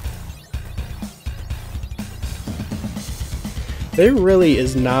 There really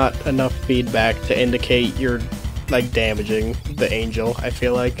is not enough feedback to indicate you're, like, damaging the angel, I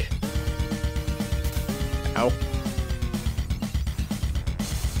feel like. Ow.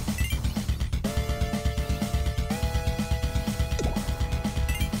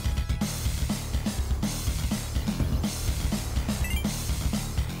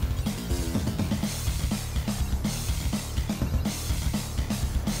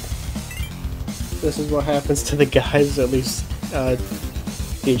 This is what happens to the guys, at least,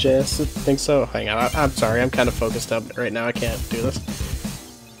 DJS thinks so. Hang on, I'm sorry, I'm kind of focused up right now, I can't do this.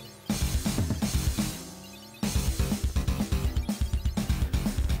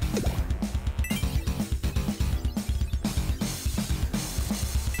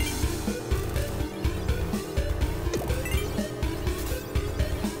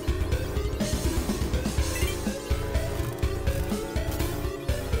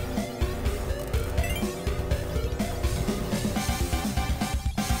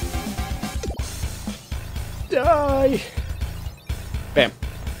 Die! Bam.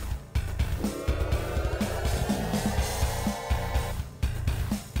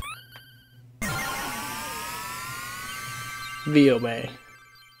 Viome.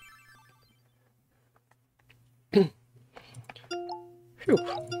 Phew.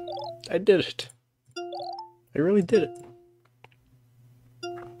 I did it. I really did it.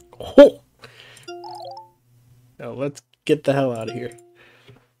 Oh! Now let's get the hell out of here.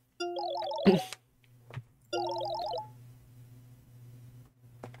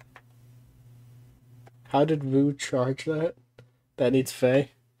 How did Vu charge that? That needs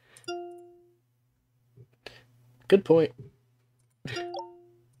Faye? Good point.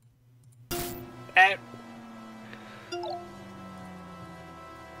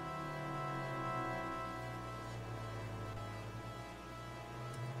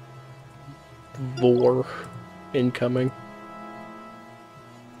 Vor incoming.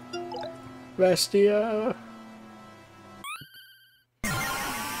 Vestia!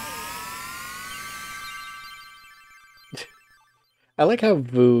 I like how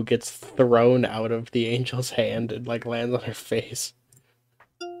Vu gets thrown out of the angel's hand and like lands on her face.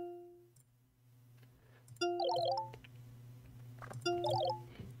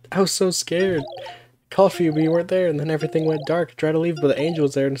 I was so scared. Called for you, but you weren't there, and then everything went dark. I tried to leave, but the angel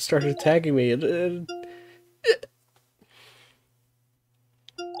was there and started attacking me.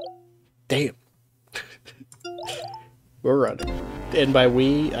 Damn. We're running. And by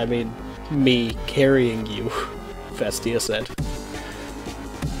we, I mean me carrying you, Vestia said.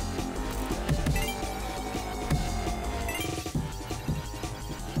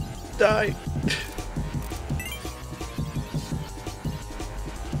 Die.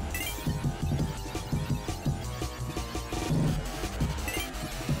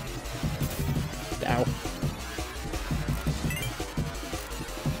 Ow.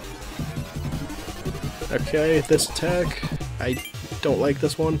 Okay, this attack. I don't like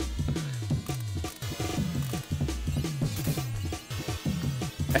this one.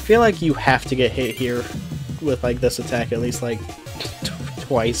 I feel like you have to get hit here with like this attack at least like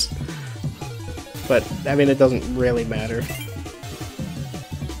twice. But, I mean, it doesn't really matter.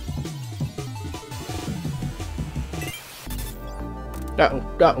 Uh-oh,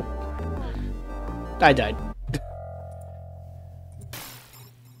 uh-oh. I died.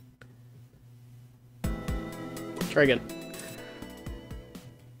 Try again.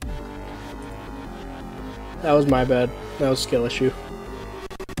 That was my bad. That was a skill issue.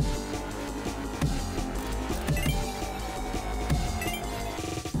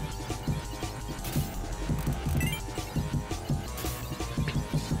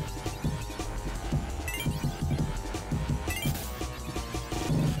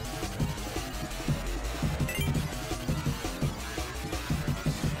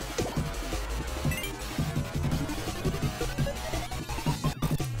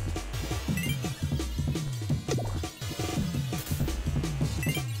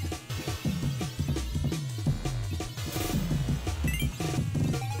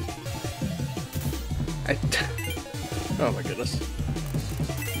 Oh my goodness.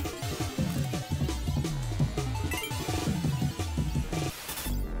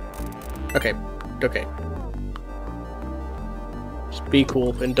 Okay, okay. Just be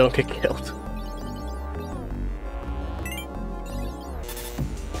cool and don't get killed.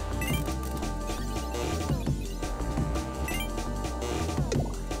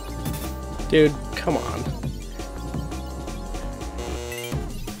 Dude, come on.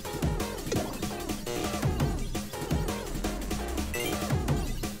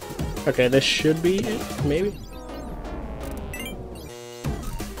 Okay, this should be it, maybe?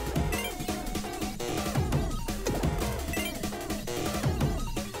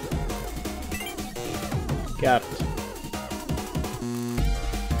 Got it.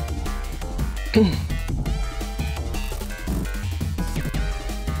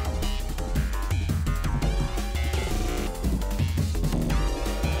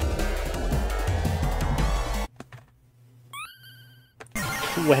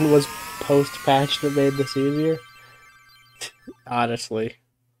 When was post-patch that made this easier? Honestly.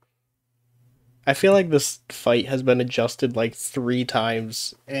 I feel like this fight has been adjusted like 3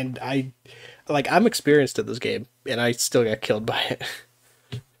 times, and I'm experienced at this game, and I still got killed by it.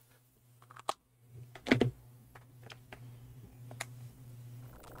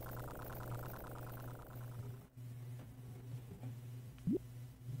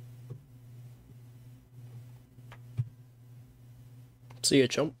 See ya,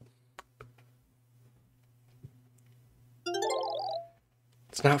 chump.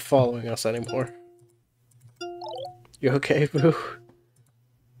 It's not following us anymore. You okay, boo?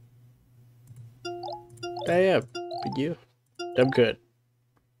 I am. But you? I'm good.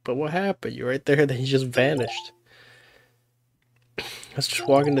 But what happened? You were right there, then you just vanished. I was just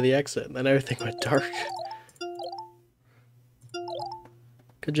walking to the exit, and then everything went dark.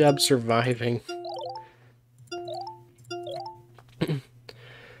 Good job surviving.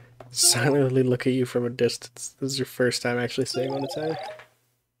 Silently look at you from a distance. This is your first time actually seeing one attack.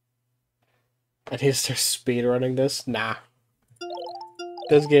 I need to start speedrunning this? Nah.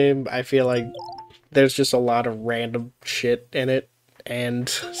 This game, I feel like there's just a lot of random shit in it,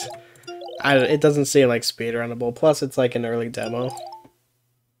 and it doesn't seem like speedrunnable. Plus, it's like an early demo.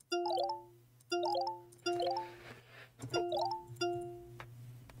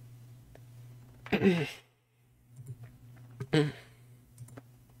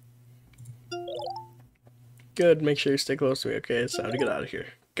 Good, make sure you stay close to me. Okay, it's time to get out of here.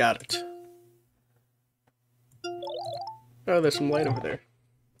 Got it. Oh, there's some light over there.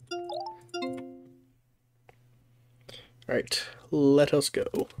 Alright, let us go.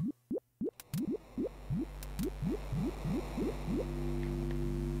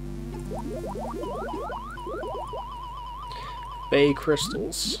 Bay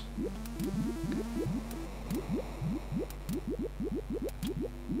crystals.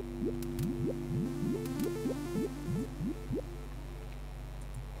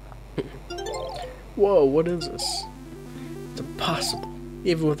 Whoa, what is this? It's impossible.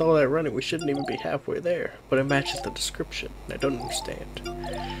 Even with all that running, we shouldn't even be halfway there. But it matches the description. I don't understand.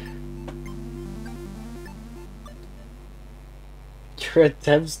 Your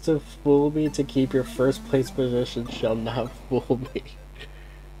attempts to fool me to keep your first place position shall not fool me.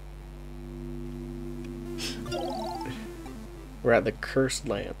 We're at the Cursed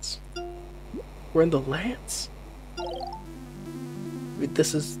Lands. We're in the lands? Wait,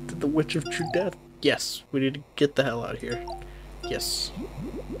 this is the Witch of True Death. Yes, we need to get the hell out of here. Yes.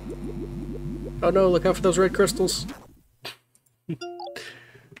 Oh no, look out for those red crystals.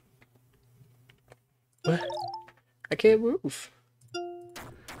 What? I can't move.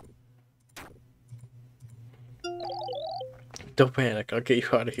 Don't panic, I'll get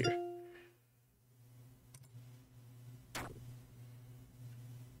you out of here.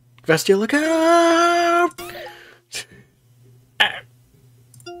 Vestia, look out!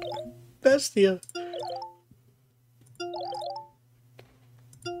 Vestia.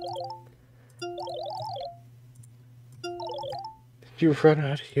 If you run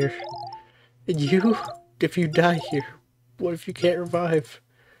out of here, and you, if you die here, what if you can't revive?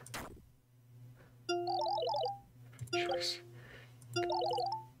 Choice.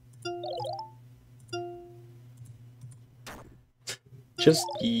 Just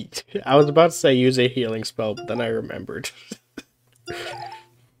eat. I was about to say use a healing spell, but then I remembered.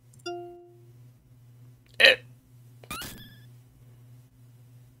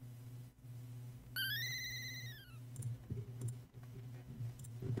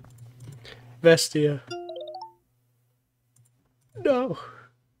 Vestia. No.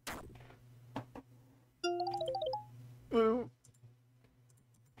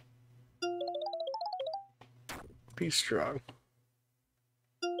 Be strong.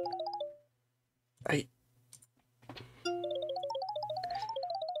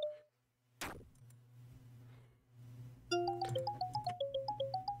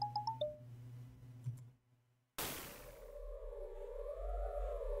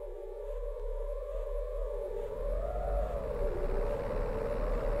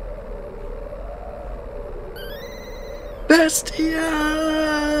 Vestia!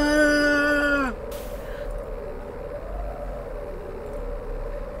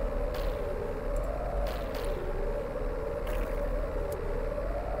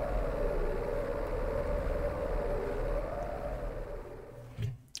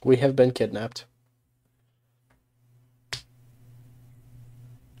 We have been kidnapped.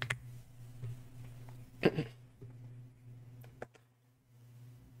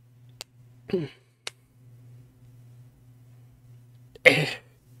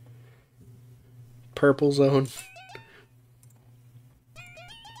 Purple zone.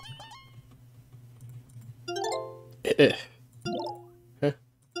 Huh?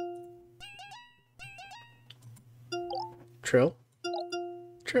 Trill?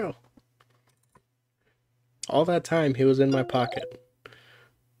 Trill. All that time he was in my pocket.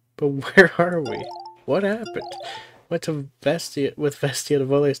 But where are we? What happened? Went to Vestia with Vestia to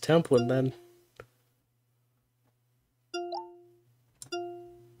Vole's temple and then...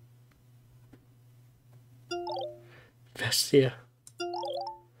 Vestia.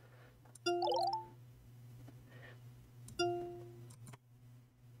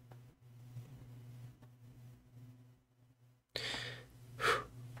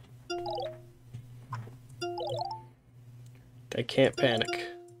 I can't panic.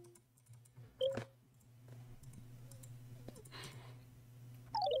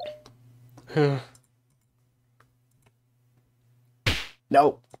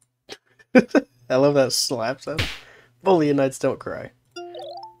 No. I love that slap sound. Bully Knights don't cry.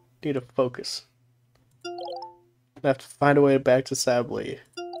 Need to focus. I have to find a way back to Sabli.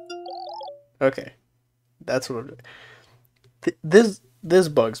 Okay. That's what I'm doing. This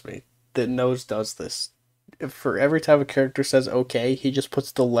bugs me. That Nose does this. For every time a character says okay, he just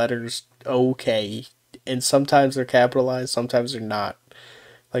puts the letters okay. And sometimes they're capitalized, sometimes they're not.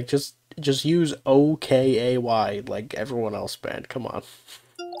 Like, just use O-K-A-Y like everyone else, man. Come on.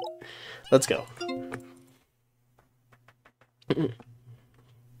 Let's go.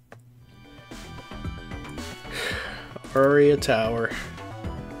 Aria Tower.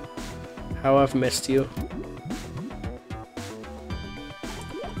 How I've missed you.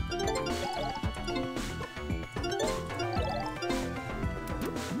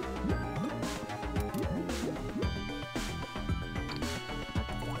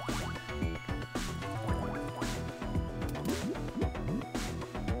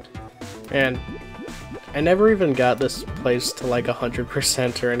 And I never even got this place to like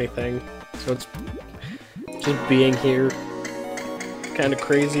 100% or anything, so it's just being here kind of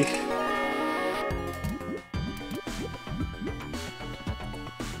crazy.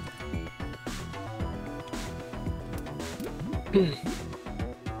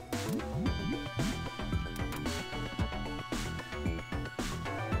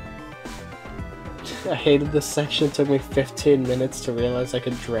 I hated this section. It took me 15 minutes to realize I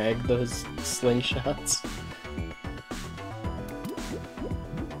could drag those slingshots.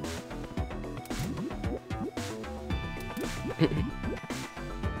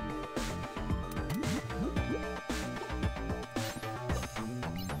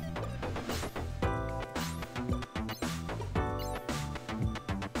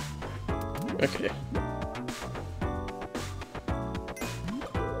 Okay.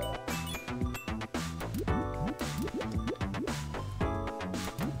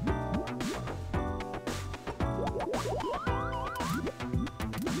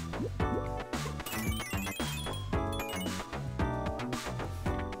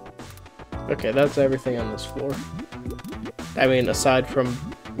 Okay, that's everything on this floor. I mean, aside from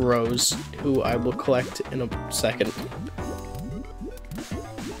Rose, who I will collect in a second.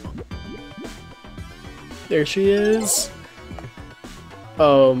 There she is!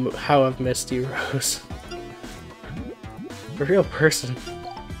 How I've missed you, Rose. A real person.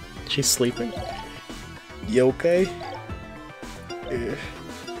 She's sleeping. You okay? Ugh.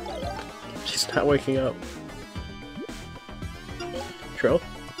 She's not waking up. Trill?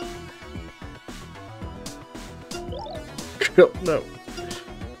 Trill, no.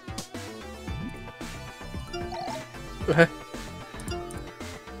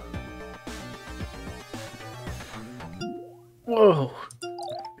 Whoa!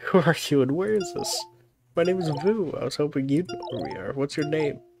 Who are you and where is this? My name is Vu. I was hoping you'd know where we are. What's your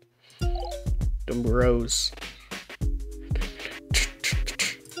name? Rose.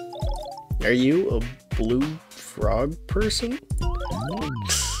 Are you a blue frog person?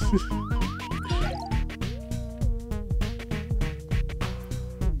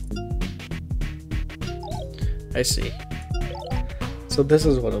 I see. So this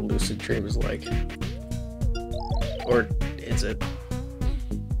is what a lucid dream is like. Or is it?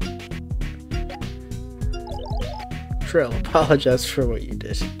 Trill, apologize for what you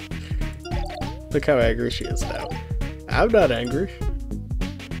did. Look how angry she is now. I'm not angry.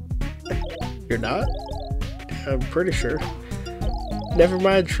 You're not? I'm pretty sure. Never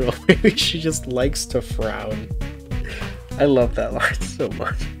mind, Trill. Maybe she just likes to frown. I love that line so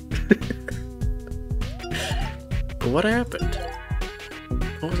much. But what happened?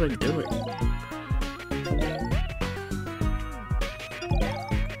 What was I doing?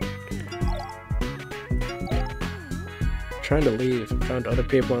 Trying to leave and found other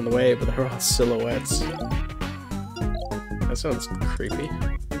people on the way, but they're all silhouettes. That sounds creepy.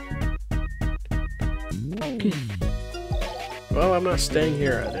 Well, I'm not staying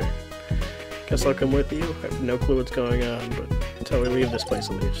here either. Guess I'll come with you. I have no clue what's going on, but until we leave this place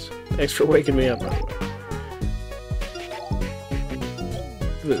at least. Thanks for waking me up, by the way.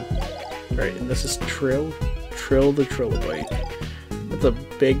 Ooh. Right, and this is Trill. Trill the Trilobite. That's a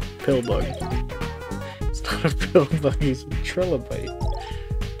big pill bug. It's not a pill bug, he's a Trilobite.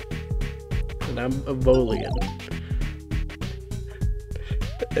 And I'm a Volian.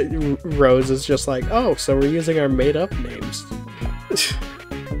 Rose is just like, oh, so we're using our made-up names.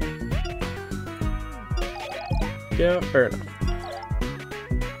 Yeah, fair enough.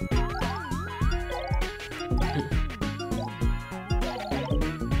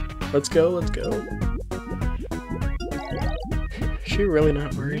 Let's go, let's go. Is she really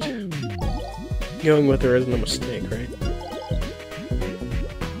not worried? Going with her isn't a mistake, right?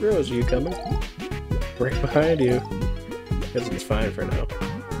 Rose, are you coming? Right behind you. Guess it's fine for now.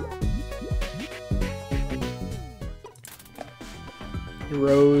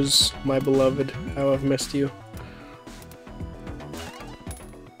 Rose, my beloved, how I've missed you.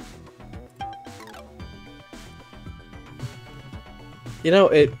 You know,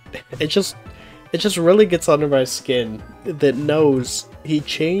 it just really gets under my skin that knows he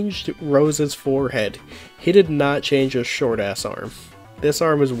changed Rose's forehead. He did not change his short-ass arm. This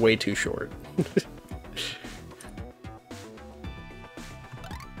arm is way too short.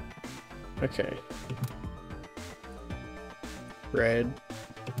 Okay. Red.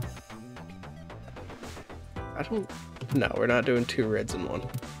 I don't... No, we're not doing two reds in one.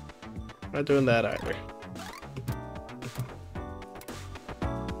 Not doing that either.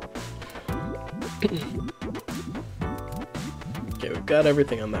 Okay, we've got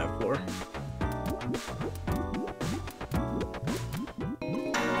everything on that floor.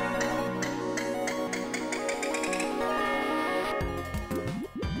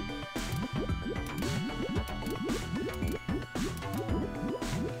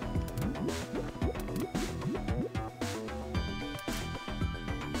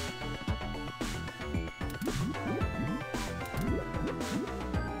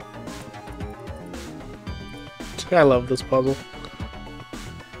 I love this puzzle.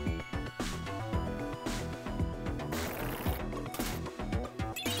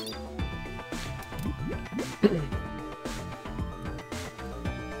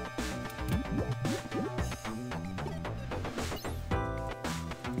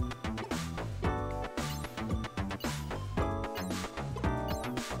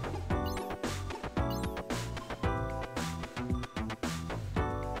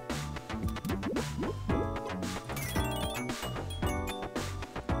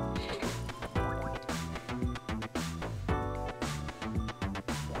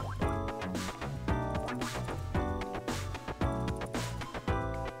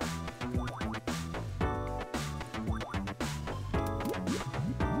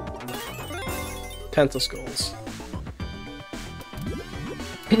 Tentaskulls.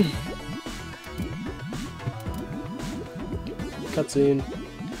 Cutscene.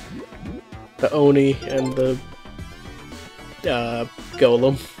 The Oni and the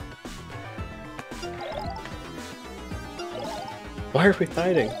Golem. Why are we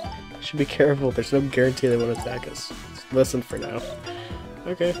fighting? Should be careful, there's no guarantee they won't attack us. Just listen for now.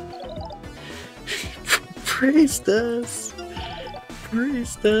 Okay. Priestess!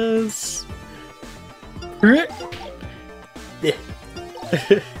 Priestess! Yeah.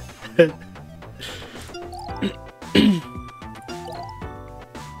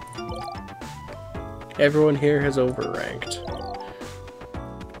 Everyone here has overranked.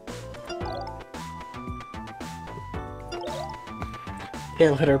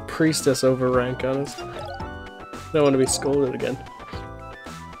 Can't let our priestess overrank on us. Don't want to be scolded again.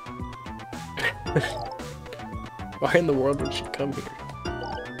 Why in the world would she come here?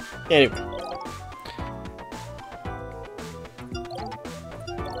 Anyway.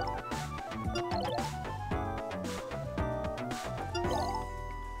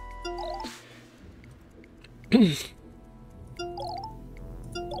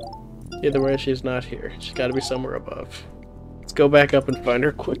 Either way, she's not here. She's got to be somewhere above. Let's go back up and find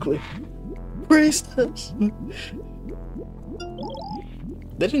her quickly. Priestess!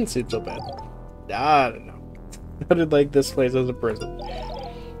 They didn't seem so bad. I don't know. I did like this place as a prison.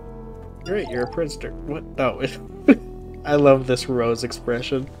 Great, you're a prisoner. What? No. I love this Rose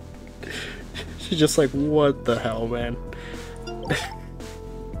expression. She's just like, what the hell, man?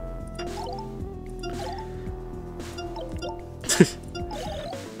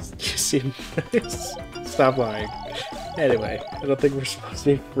 You seem nice. Stop lying. Anyway, I don't think we're supposed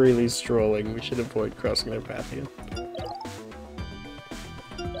to be freely strolling. We should avoid crossing their path again.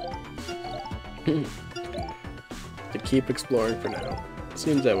 To keep exploring for now.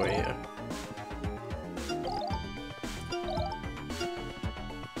 Seems that way, yeah.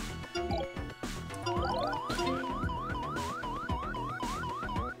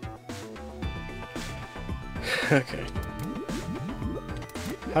 Okay.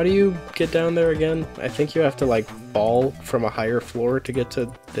 How do you get down there again? I think you have to, like, fall from a higher floor to get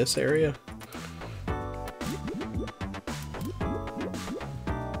to this area.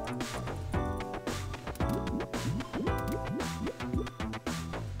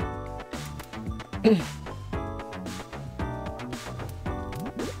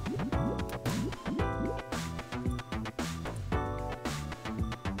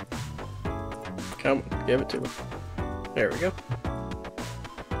 Come on, give it to me. There we go.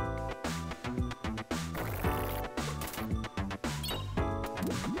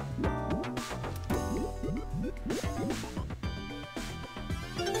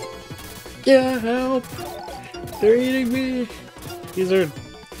 Yeah, help! They're eating me! These are...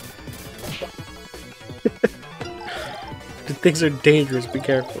 Things are dangerous, be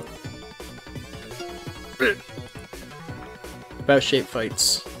careful. About shape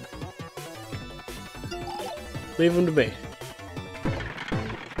fights. Leave them to me.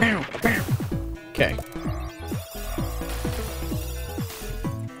 Okay.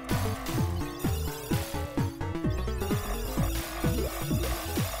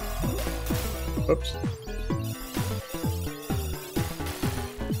 Whoops.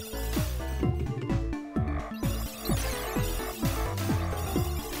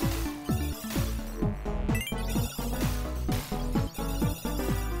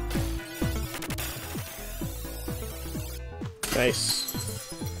 Nice.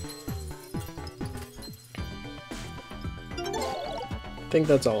 I think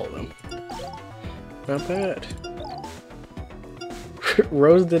that's all of them. Not bad.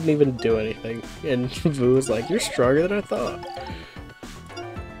 Rose didn't even do anything, and Vu was like, "You're stronger than I thought."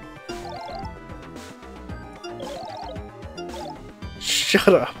 Shut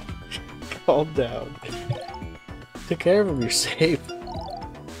up. Calm down. Take care of him, you're safe.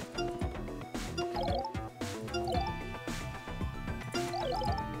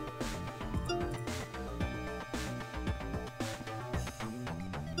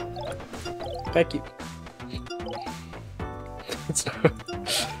 Thank you. It's not...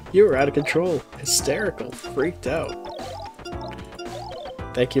 You were out of control, hysterical, freaked out.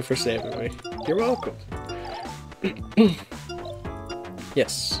 Thank you for saving me. You're welcome.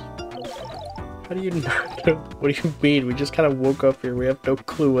 Yes. How do you not know? What do you mean? We just kind of woke up here. We have no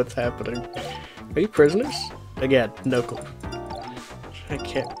clue what's happening. Are you prisoners? Again, no clue. I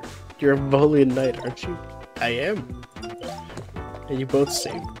can't. You're a Volian knight, aren't you? I am. And you both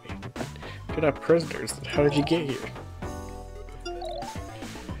saved me. If you're not prisoners, then how did you get here?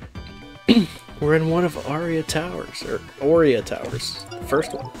 We're in one of Aria Towers, or Aurea Towers. The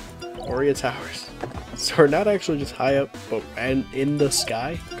first one. Aurea Towers. So we're not actually just high up, but and in the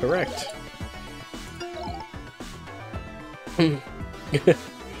sky? Correct.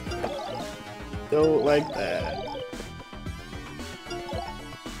 Don't like that.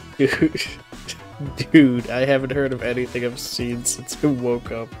 Dude, I haven't heard of anything I've seen since I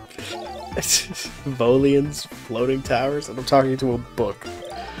woke up. Volians, floating towers, and I'm talking to a book.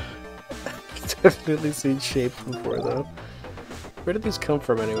 I've definitely seen shapes before, though. Where did these come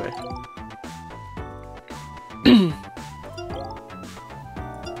from, anyway?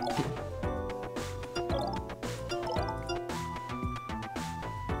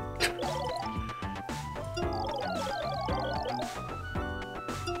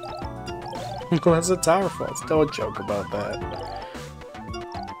 That's a tower falls. Don't joke about that.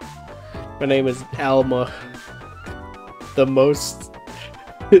 My name is Alma. The most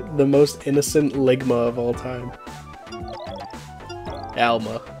innocent Ligma of all time.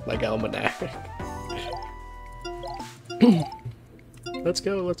 Alma, like almanac. Let's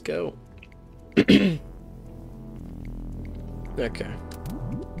go, let's go. Okay.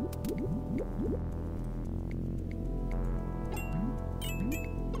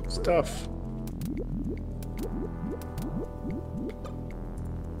 Stuff.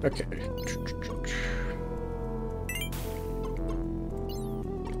 Okay.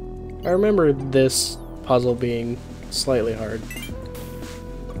 I remember this puzzle being slightly hard.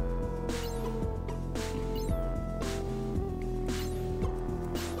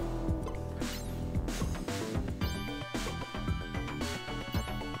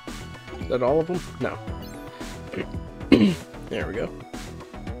 Is that all of them? No. There we go.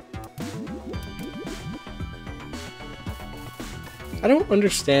 I don't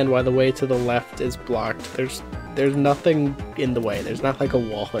understand why the way to the left is blocked. There's nothing in the way. There's not like a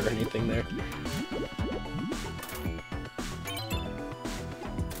wall or anything there.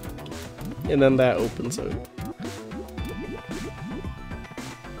 And then that opens it.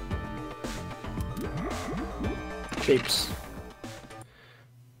 Shapes.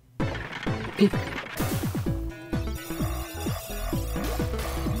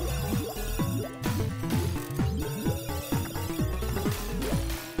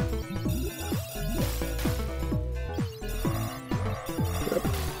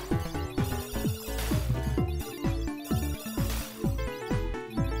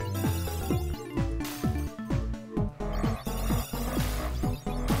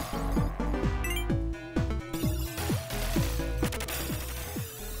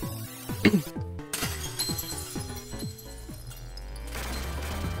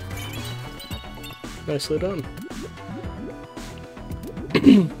 Nicely done.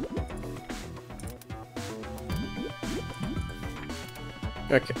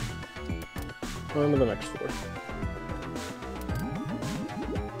 Okay. On to the next floor.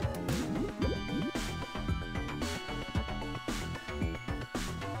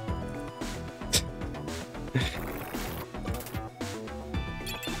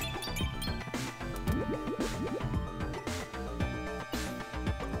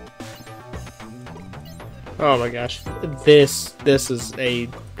 Oh my gosh, this is a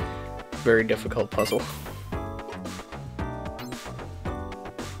very difficult puzzle.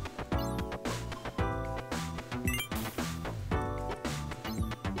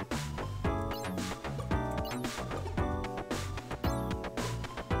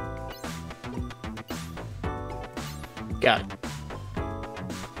 Got it.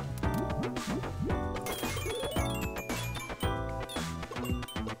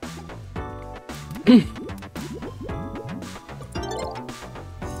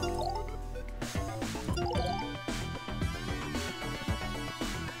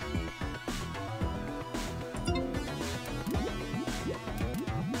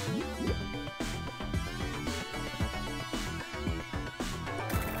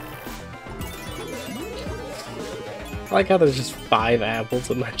 I like how there's just 5 apples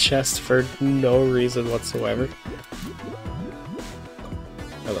in my chest for no reason whatsoever.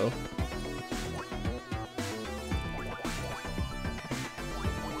 Hello.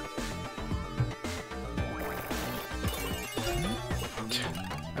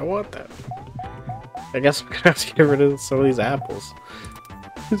 I want that. I guess I'm gonna have to get rid of some of these apples.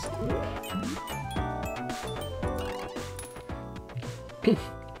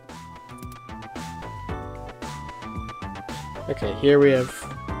 Okay, here we have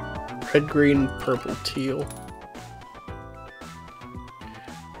red, green, purple, teal.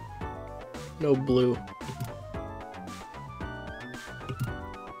 No blue.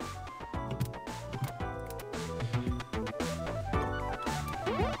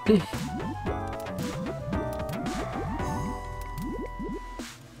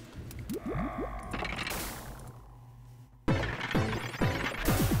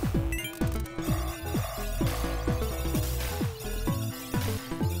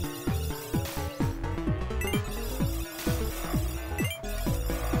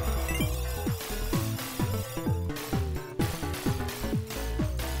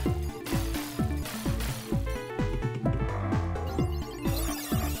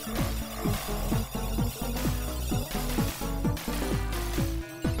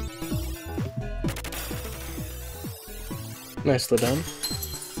 Nicely done.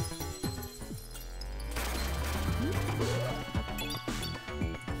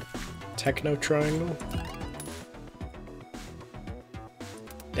 Techno triangle.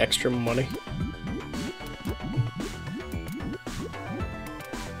 Extra money.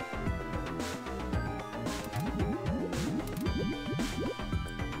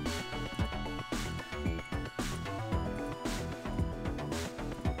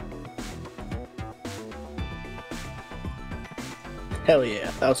 Hell yeah,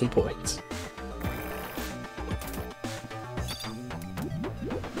 1,000 points.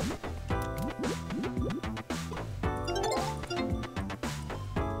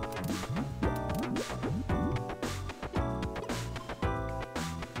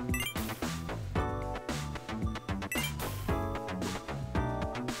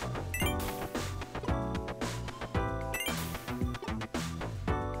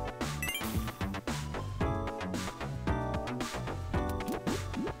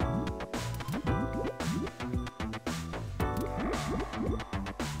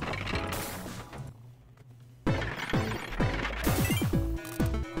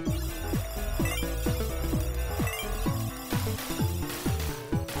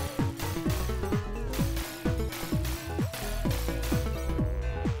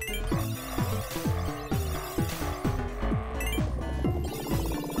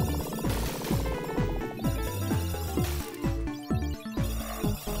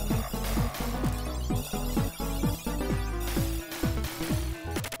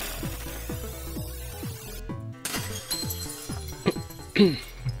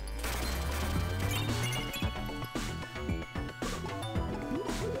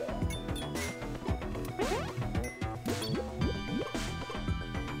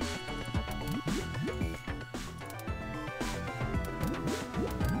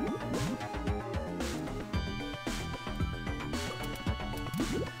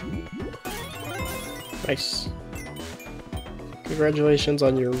 Nice. Congratulations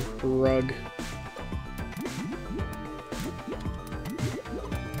on your rug.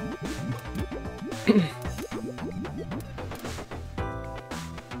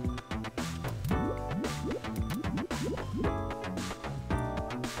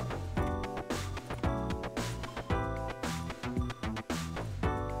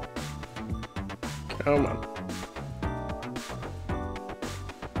 Come on.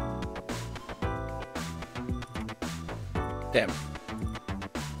 Damn.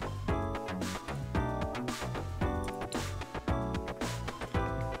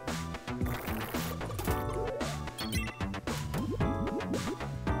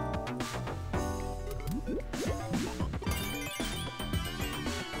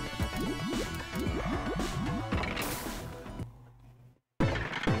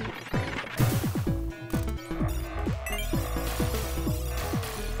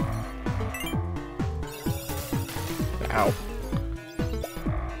 Ow.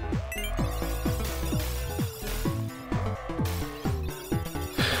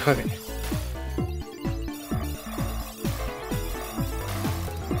 Okay.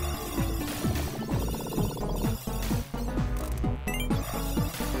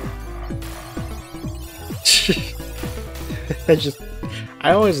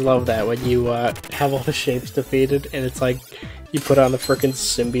 I always love that when you have all the shapes defeated and it's like you put on the frickin'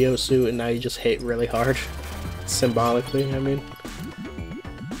 symbiote suit and now you just hit really hard. Symbolically, I mean.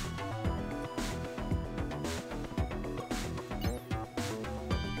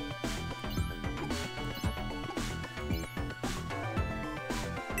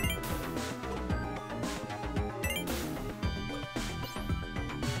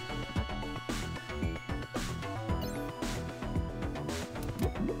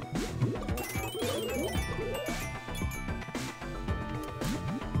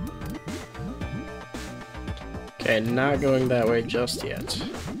 Okay, not going that way just yet.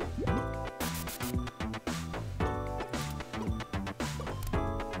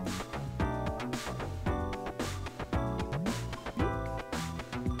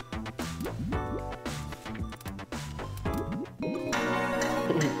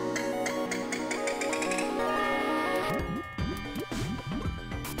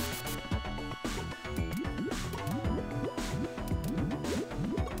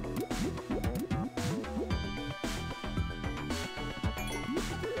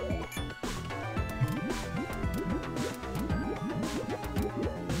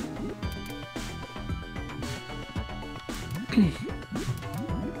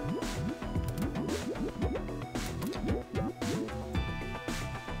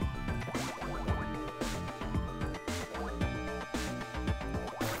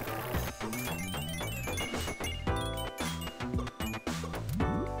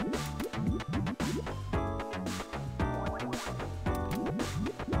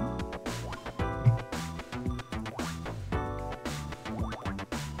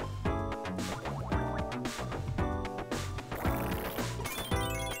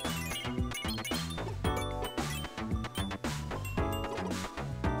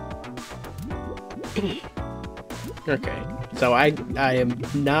 Okay, so I am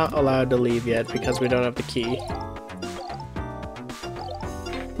not allowed to leave yet because we don't have the key.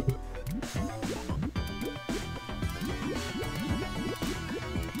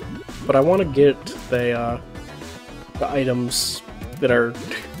 But I want to get the items that are...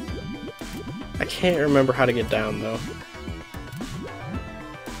 I can't remember how to get down though.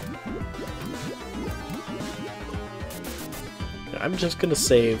 I'm just gonna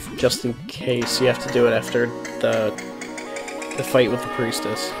save, just in case you have to do it after the fight with the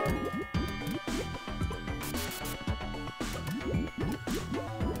priestess.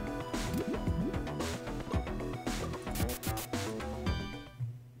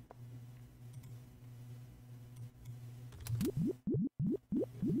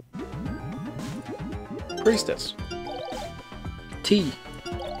 Priestess. Tea.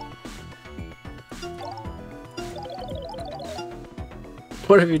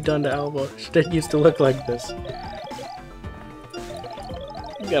 What have you done to Alba? She didn't used to look like this.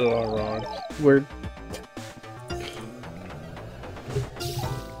 You got it all wrong. We're...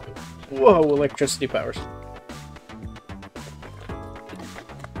 Whoa, electricity powers.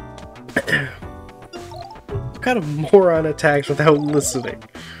 What kind of moron attacks without listening?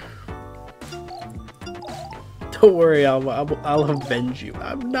 Don't worry, Alba. I'll avenge you.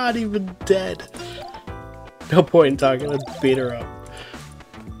 I'm not even dead. No point in talking. Let's beat her up.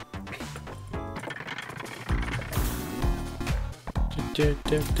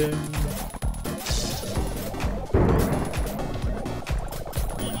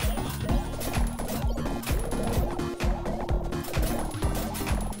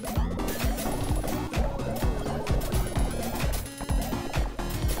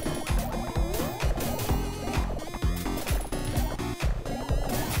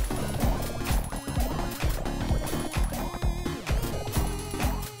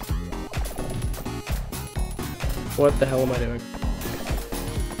 What the hell am I doing?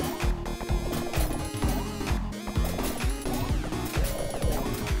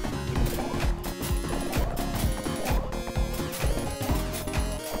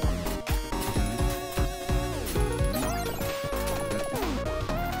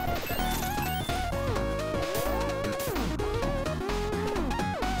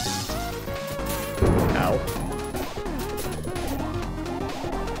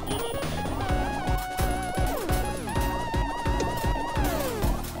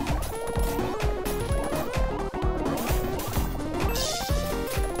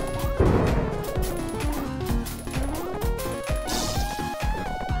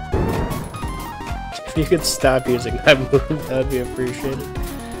 If you could stop using that move, that would be appreciated.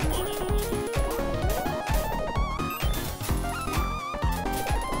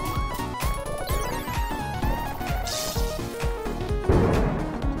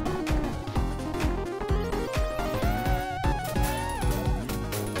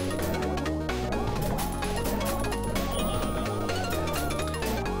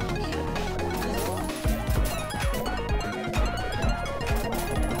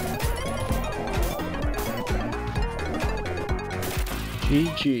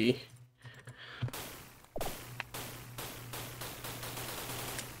 GG.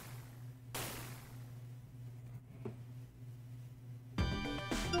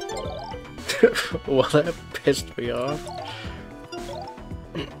 Well, that pissed me off.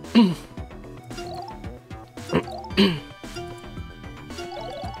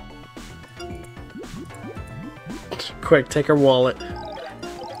 Quick, take her wallet. Now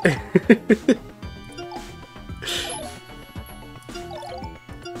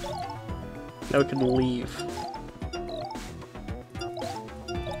we can leave.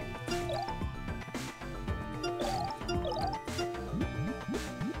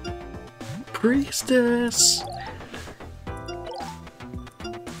 Priestess!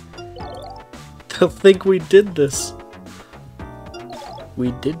 They'll think we did this.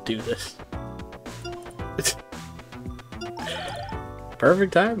 We did do this.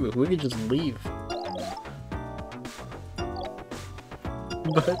 Perfect time if we could just leave.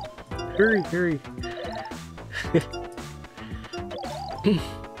 But hurry, hurry.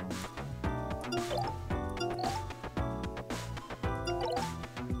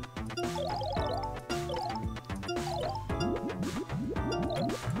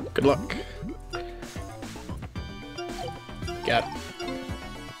 Good luck. Got it.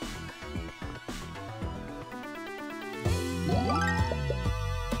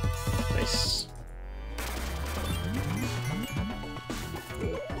 Nice.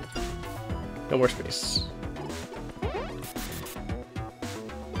 No more space.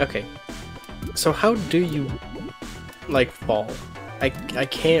 Okay. So how do you, like, fall? I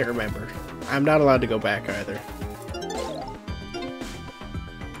can't remember. I'm not allowed to go back either.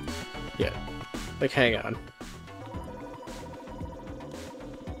 Yeah. Like, hang on.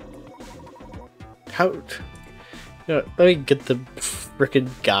 How... You know, let me get the frickin'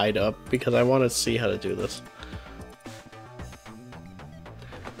 guide up, because I want to see how to do this.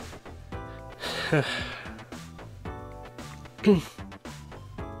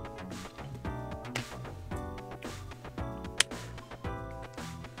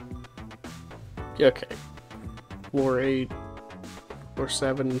 Okay. Floor 8. Floor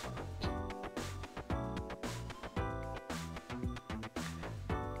 7.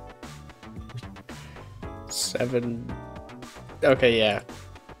 Okay, yeah.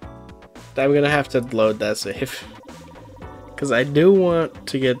 I'm gonna have to load that save. Because I do want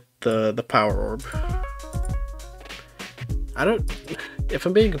to get the power orb. I don't... If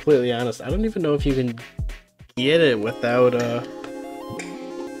I'm being completely honest, I don't even know if you can get it without,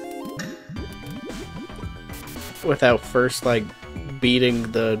 without first, like,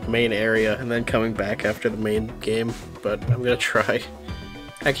 beating the main area and then coming back after the main game. But I'm gonna try.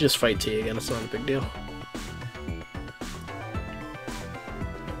 I can just fight T again, it's not a big deal.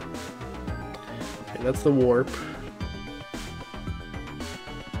 Okay, that's the warp.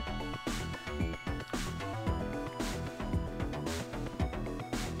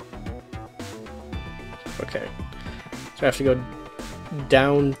 Okay, so I have to go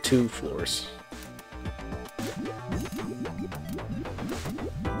down 2 floors.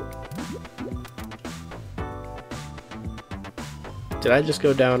 Did I just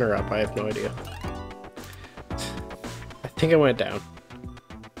go down or up? I have no idea. I think I went down.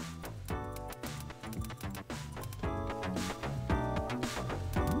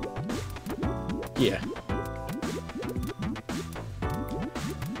 Yeah.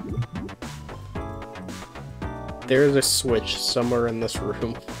 There's a switch somewhere in this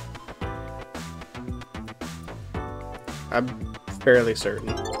room. I'm fairly certain.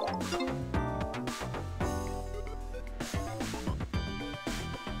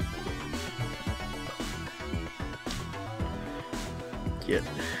 Yeah,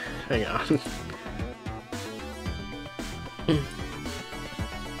 hang on.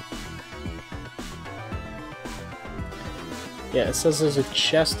 Yeah, it says there's a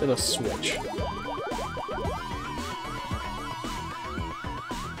chest and a switch.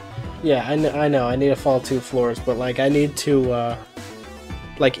 Yeah, I know, I need to fall 2 floors, but, like, I need to,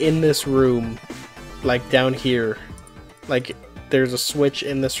 like, in this room, like, down here, like, there's a switch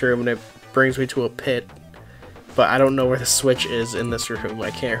in this room, and it brings me to a pit, but I don't know where the switch is in this room,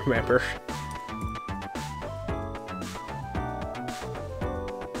 I can't remember.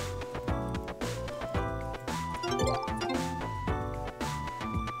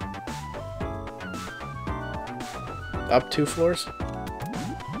 Up 2 floors?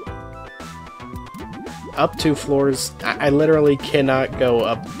 Up 2 floors. I literally cannot go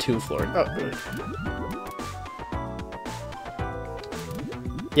up 2 floors. Oh.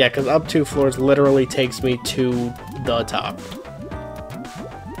 Yeah, because up 2 floors literally takes me to the top.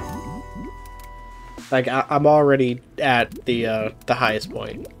 Like, I'm already at the highest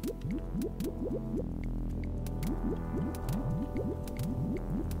point.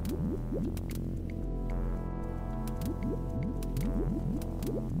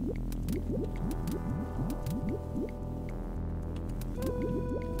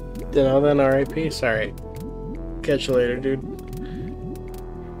 You know, then RIP. Peace. Alright. Catch you later, dude.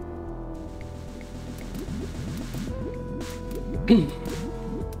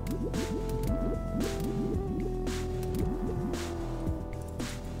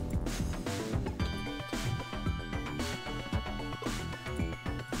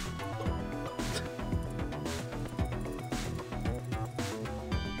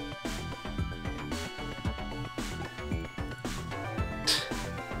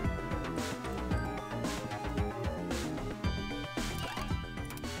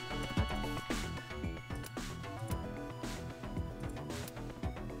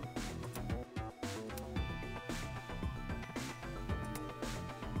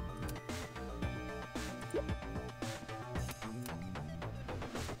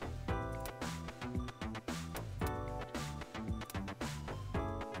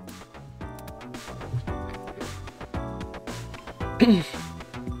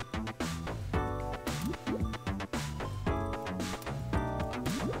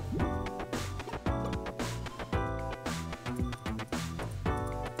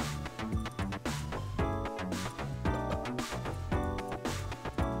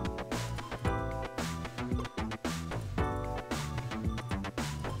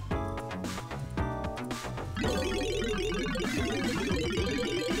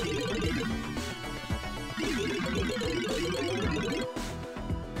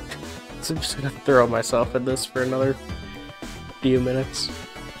 So I'm just gonna throw myself in this for another few minutes.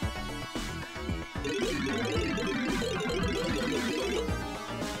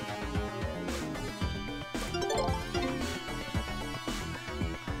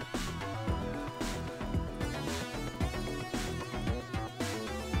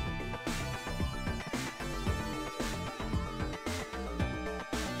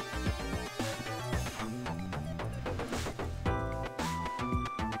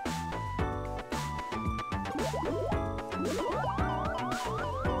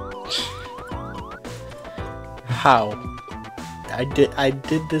 How? I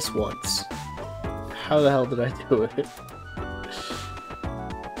did this once. How the hell did I do it?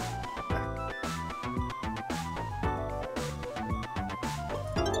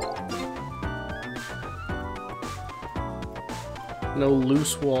 No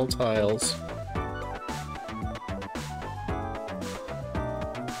loose wall tiles.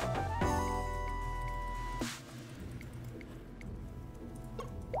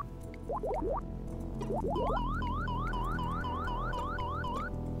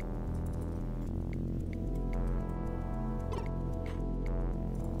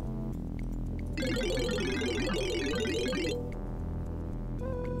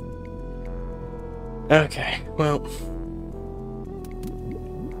 Okay, well.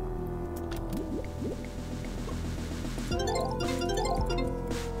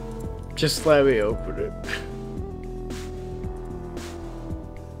 Just let me open it.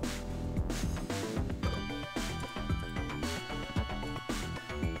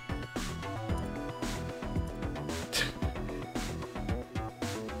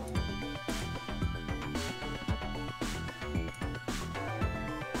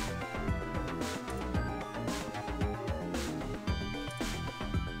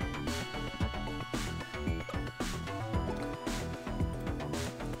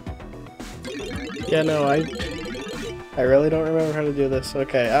 Yeah, no, I really don't remember how to do this.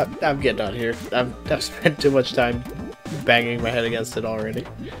 Okay, I'm getting out of here. I've spent too much time banging my head against it already.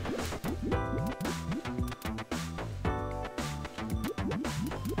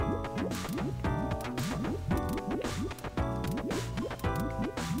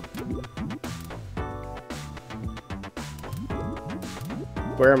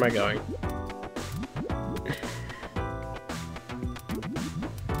 Where am I going?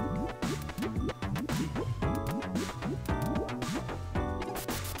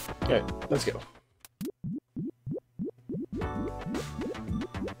 Okay, let's go.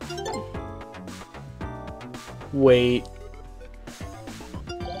 Wait.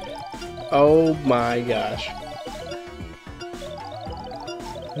 Oh my gosh.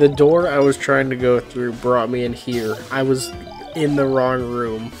 The door I was trying to go through brought me in here. I was in the wrong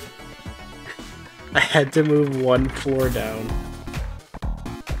room. I had to move one floor down.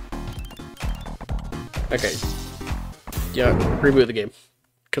 Okay. Yeah, reboot the game.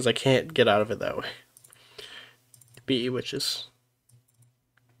 Because I can't get out of it that way. BE witches.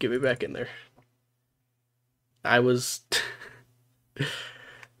 Get me back in there. I was...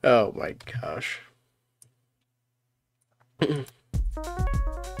 Oh my gosh.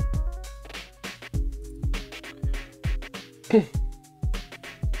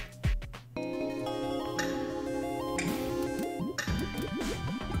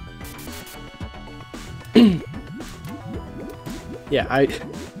 Yeah,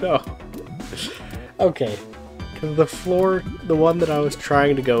 oh. Okay. Because the floor, the one that I was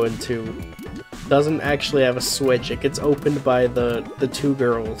trying to go into, doesn't actually have a switch. It gets opened by the two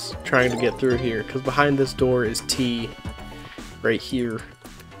girls trying to get through here. Because behind this door is T, right here.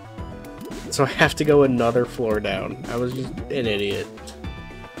 So I have to go another floor down. I was just an idiot.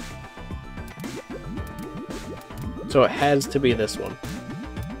 So it has to be this one.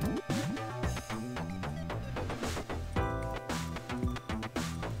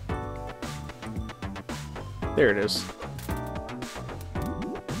 There it is.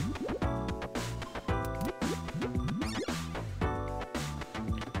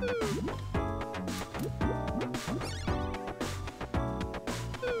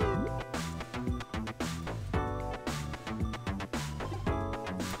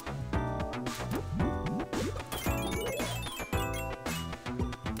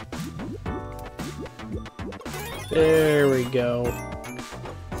 There we go.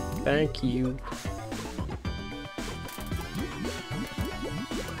 Thank you.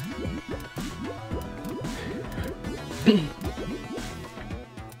 You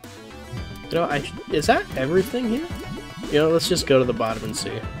know, is that everything here? You know, let's just go to the bottom and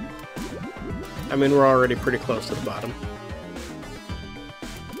see. I mean, we're already pretty close to the bottom.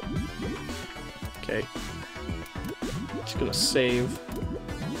 Okay. Just gonna save.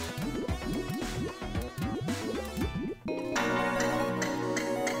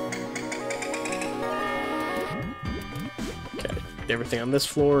 Okay, everything on this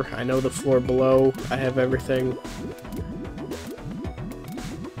floor. I know the floor below. I have everything.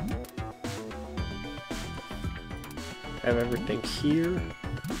 I have everything here.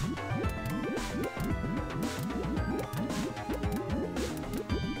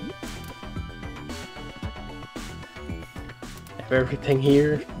 I have everything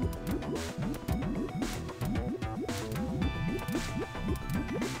here.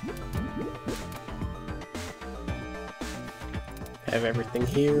 I have everything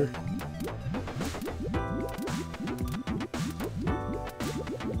here.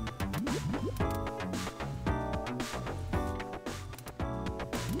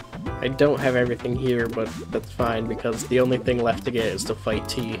 I don't have everything here, but that's fine because the only thing left to get is to fight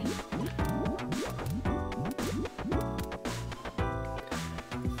T.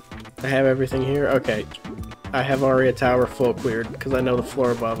 I have everything here? Okay. I have Aria Tower full cleared because I know the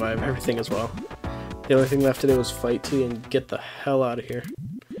floor above I have everything as well. The only thing left to do is fight T and get the hell out of here.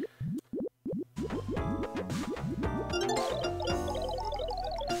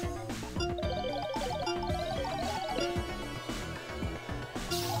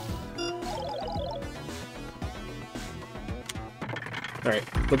 Alright,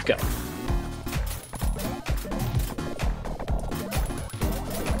 let's go.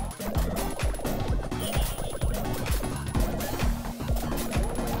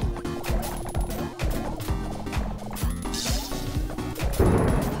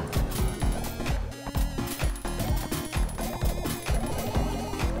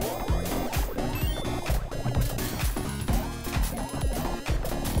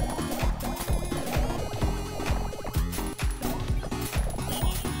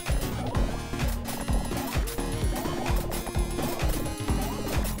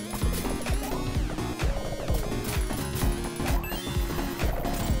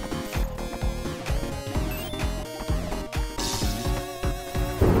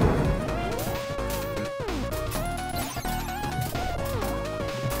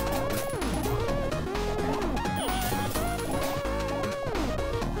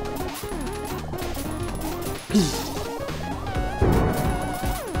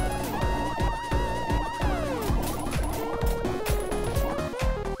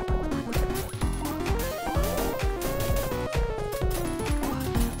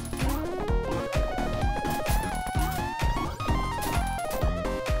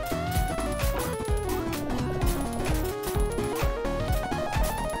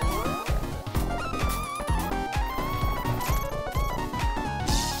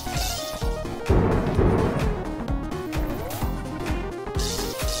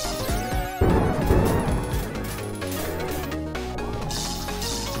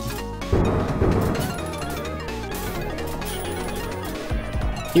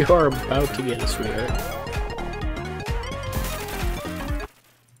 You are about to get it, sweetheart.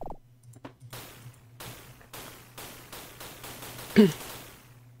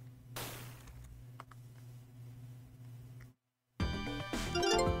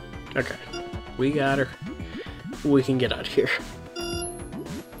 Okay, we got her. We can get out of here.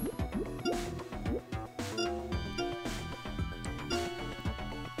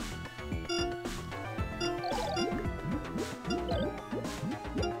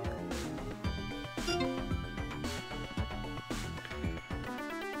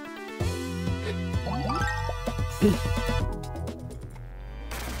 I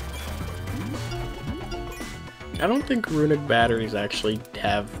don't think runic batteries actually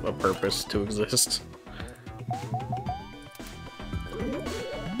have a purpose to exist.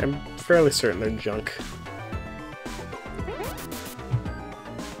 I'm fairly certain they're junk.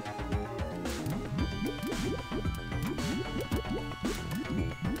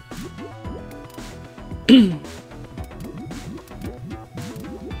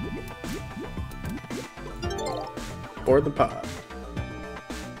 Or the pod.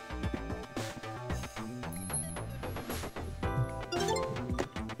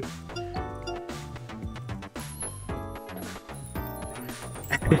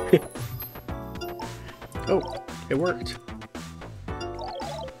 Oh, it worked.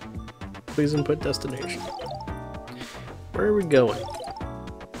 Please input destination. Where are we going?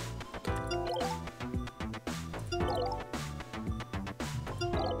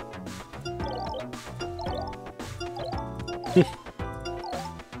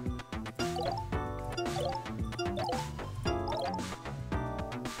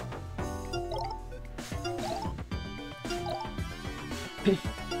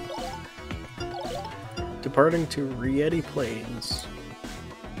 Departing to Rieti Plains.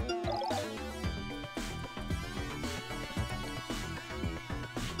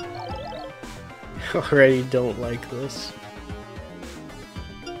 Already don't like this.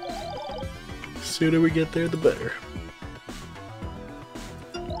 The sooner we get there, the better.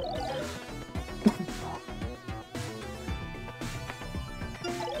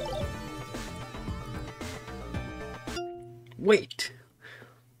 Wait.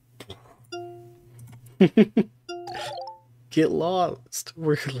 Get lost.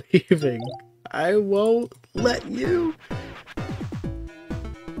 We're leaving. I won't let you.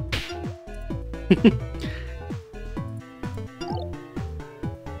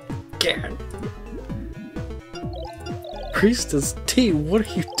 Garen. Priestess T, what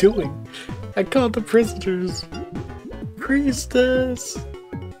are you doing? I caught the prisoners. Priestess.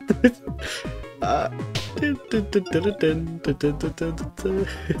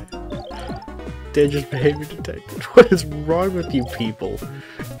 Dangerous behavior detected. What is wrong with you people?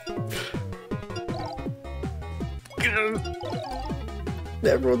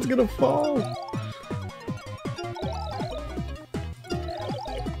 Everyone's gonna fall.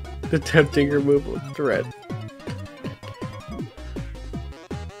 Attempting removal of threat.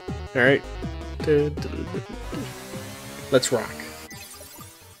 Alright. Let's rock.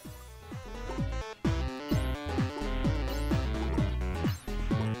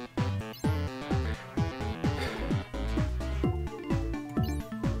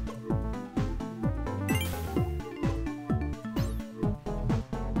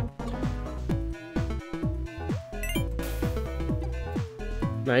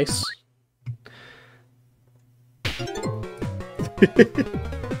 Nice.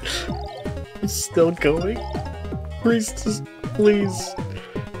 It's still going? Priestess, please.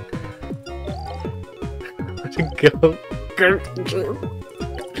 Go.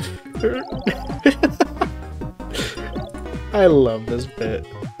 I love this bit.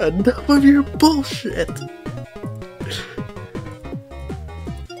 Enough of your bullshit.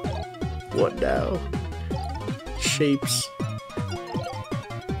 What now? Shapes.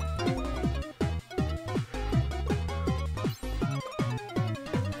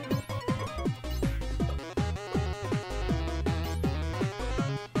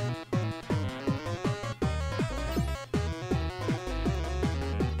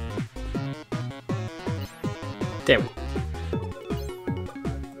 Damn.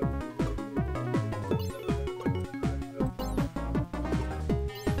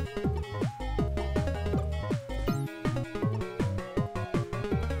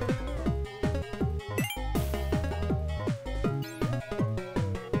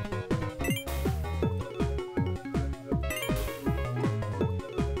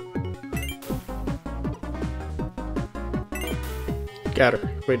 Got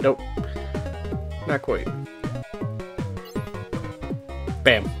her. Wait, nope. Not quite.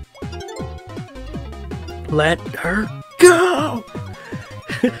 Bam. Let her go!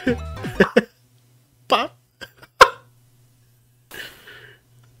 Pop.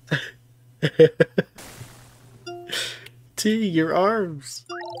 T, your arms.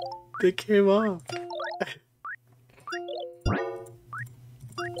 They came off.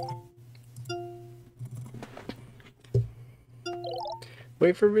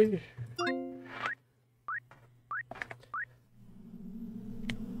 Wait for me.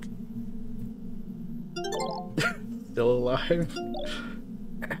 Still alive.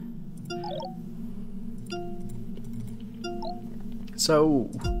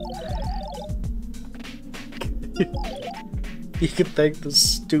 So You can thank the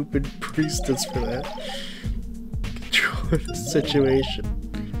stupid priestess for that. Control the situation.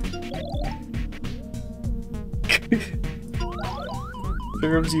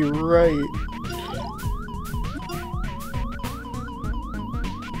 Serves you right.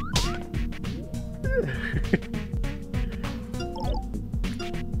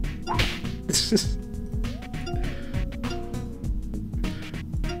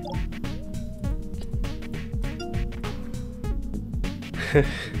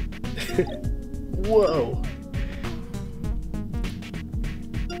 Whoa.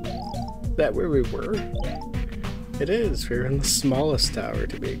 Is that where we were? It is. We're in the smallest tower,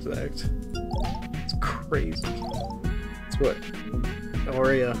 to be exact. It's crazy. It's what?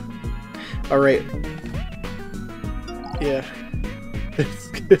 Aurea. Alright. Yeah.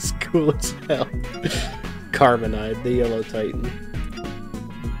 It's cool as hell. Carmenide, the yellow titan.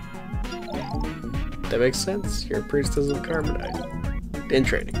 That makes sense. You're a priestess of Carmenide. In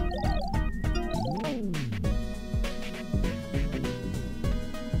training.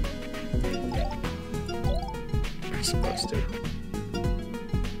 You're supposed to.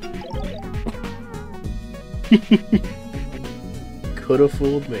 Could have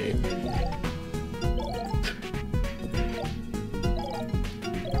fooled me.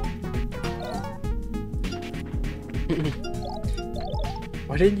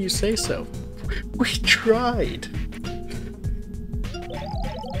 Why didn't you say so? We tried.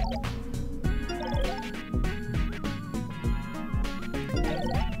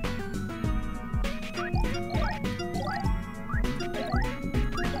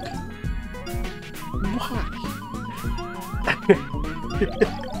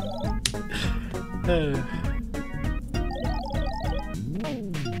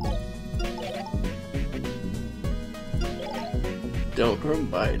 Don't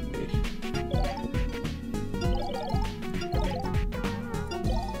remind me.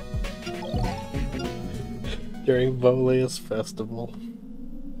 During Voleus Festival.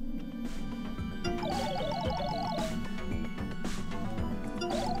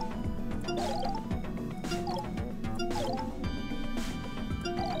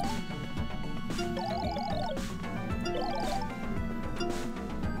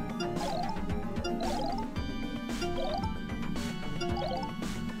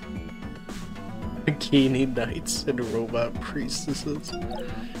 Bikini Knights and Robot Priestesses.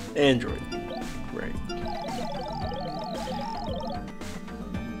 Android. Right.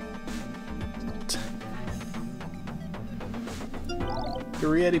 The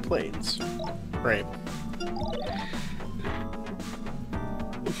Rieti Plains. Right.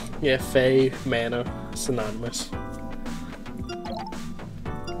 Yeah, Fae, mana, synonymous.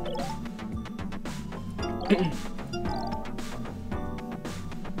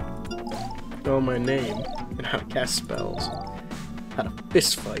 Know my name and how to cast spells. How to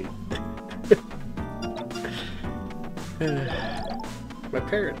fist fight. My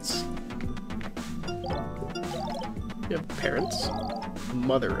parents. You have parents? A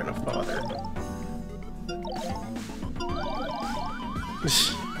mother and a father.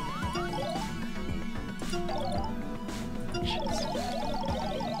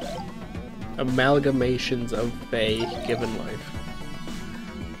 Amalgamations of Fae given life.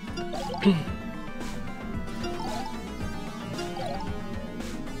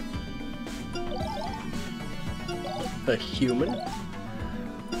 A human?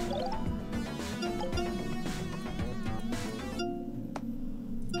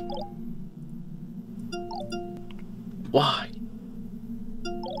 Why?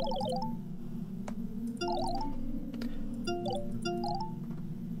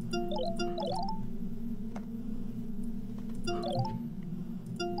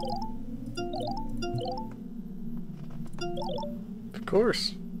 Of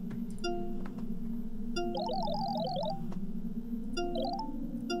course.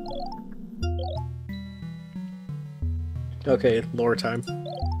 Okay, lore time.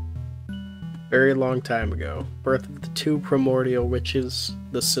 Very long time ago. Birth of the two primordial witches,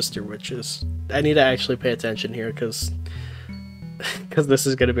 the sister witches. I need to actually pay attention here, because this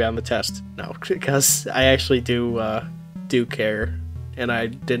is going to be on the test. No, because I actually do care, and I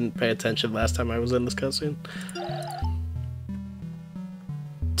didn't pay attention last time I was in this cutscene.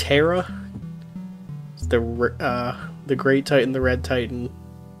 Terra, the Great Titan, the Red Titan,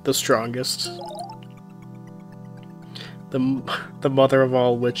 the strongest. The mother of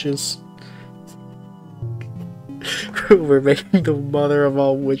all witches. We're making the mother of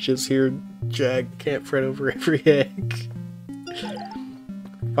all witches here, Jag. Can't fret over every egg.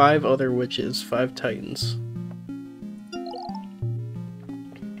 5 other witches, 5 titans.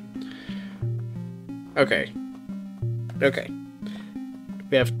 Okay. Okay.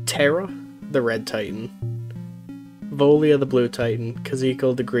 We have Terra, the Red Titan. Volia, the Blue Titan.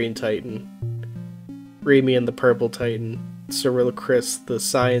 Kaziko, the Green Titan. Remian, the Purple Titan. Cyrilocris, the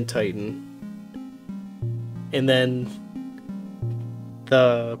Cyan Titan. And then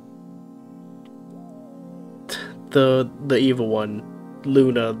the evil one,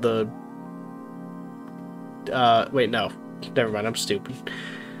 Luna, the wait, no. Never mind, I'm stupid.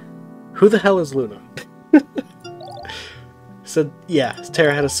 Who the hell is Luna? So, yeah,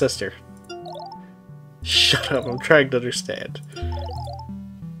 Terra had a sister. Shut up, I'm trying to understand.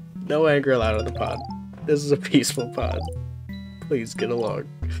 No anger allowed on the pod. This is a peaceful pod. Please get along.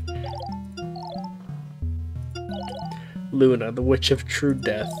 Luna, the Witch of True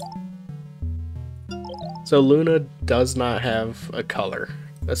Death. So Luna does not have a color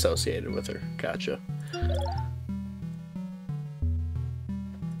associated with her. Gotcha.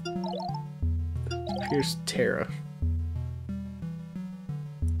 Here's Terra.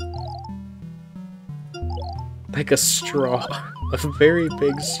 Like a straw. A very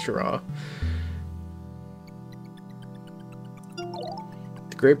big straw.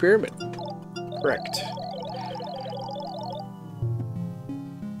 The Great Pyramid. Correct.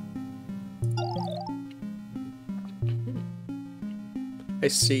 I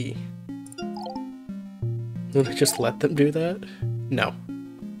see. Did I just let them do that? No.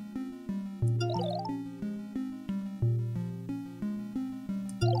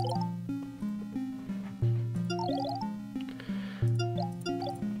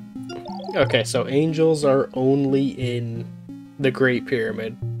 Okay, so angels are only in the Great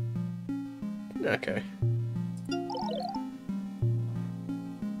Pyramid. Okay.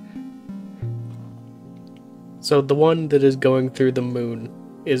 So the one that is going through the moon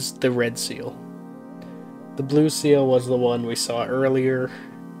is the red seal. The blue seal was the one we saw earlier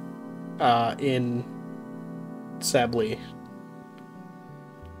in Sabli.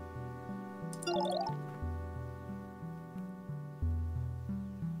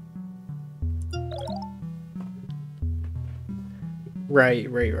 Right.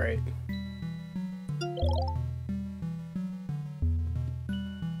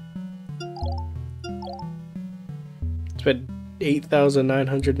 It's been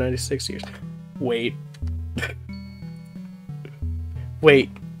 8,996 years. Wait. Wait,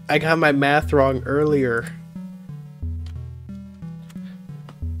 I got my math wrong earlier.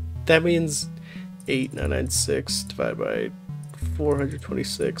 That means 8,996 divided by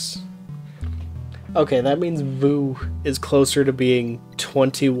 426. Okay, that means Vu is closer to being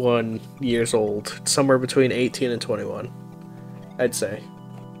 21 years old. Somewhere between 18 and 21, I'd say.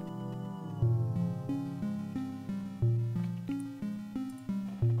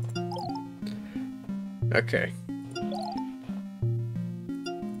 Okay.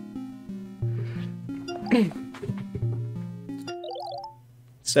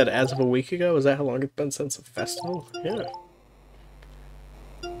 Said as of a week ago? Is that how long it's been since the festival? Yeah.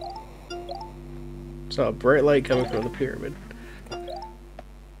 Saw a bright light coming from the pyramid.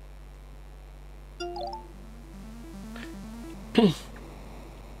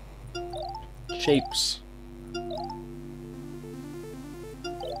 Shapes.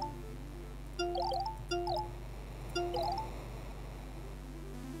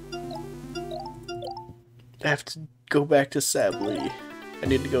 I have to go back to Sabli. I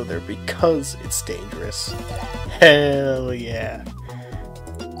need to go there because it's dangerous. Hell yeah.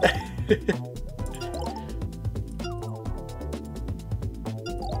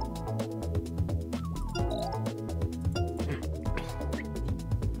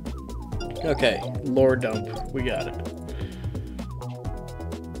 Okay, lore dump. We got it.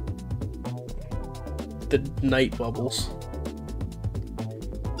 The night bubbles.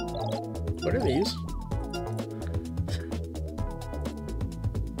 What are these?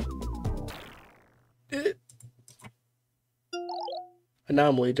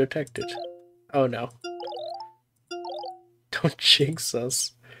 Anomaly detected. Oh no. Don't jinx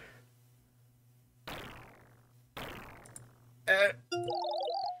us.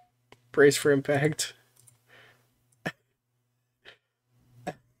 Brace for impact.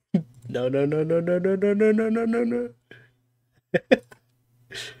 No.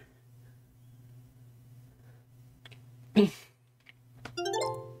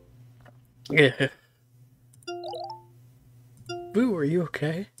 Yeah. Boo, are you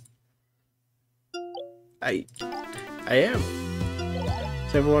okay? I am.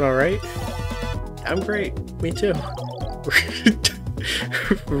 Is everyone alright? I'm great. Me too.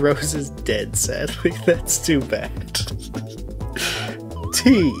 Rose is dead, sadly. That's too bad.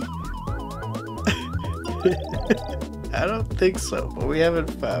 T. I don't think so, but we haven't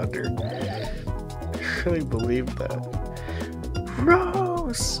found her. I really believe that.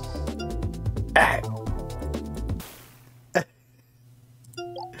 Rose!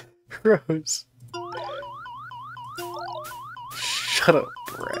 Rose. Shut up,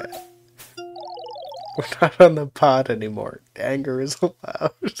 Brad. We're not on the pod anymore. Anger is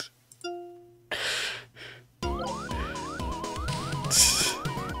allowed.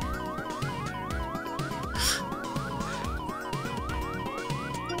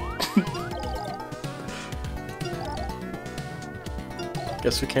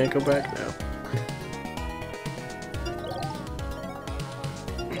 Guess we can't go back now.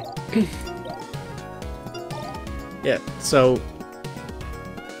 Yeah, so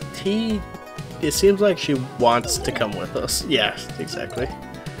it seems like she wants to come with us. Yeah, exactly.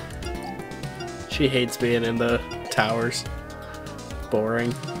 She hates being in the towers.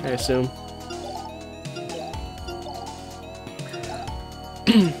 Boring, I assume.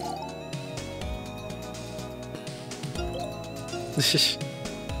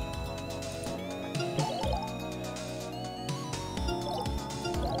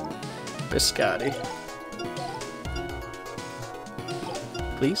 Biscotti.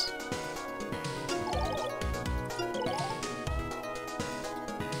 Please?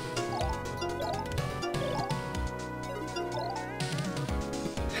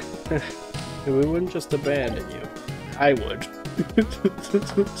 We wouldn't just abandon you. I would.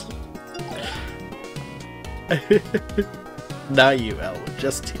 Not you, Elwood,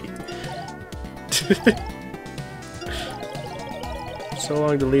 just T. So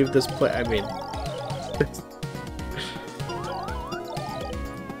long to leave this place. I mean...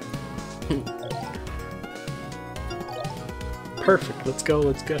 Perfect, let's go,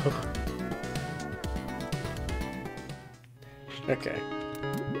 let's go. Okay.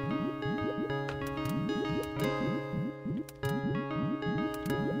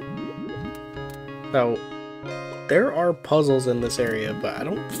 Now, there are puzzles in this area, but I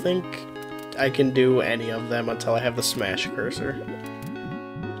don't think I can do any of them until I have the Smash cursor.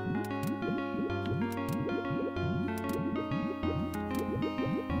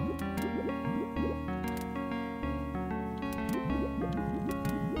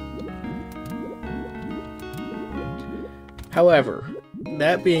 However,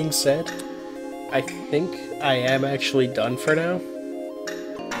 that being said, I think I am actually done for now.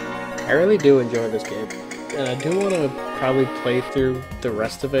 I really do enjoy this game, and I do want to probably play through the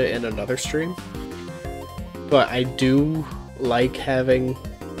rest of it in another stream. But I do like having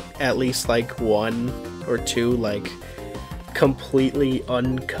at least like 1 or 2 like completely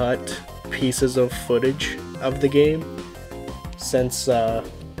uncut pieces of footage of the game, since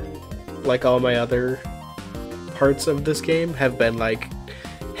like all my other parts of this game have been like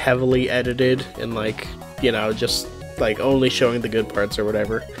heavily edited and like, you know, just like only showing the good parts or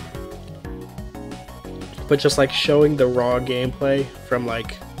whatever. But just like showing the raw gameplay from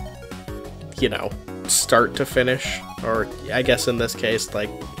like, you know, start to finish, or I guess in this case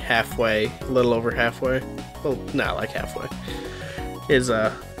like halfway, a little over halfway, well not like halfway, is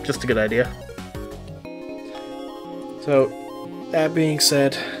just a good idea. So that being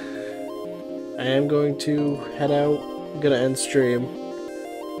said, I am going to head out. I'm gonna end stream,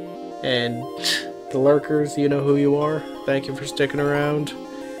 and the lurkers, you know who you are. Thank you for sticking around.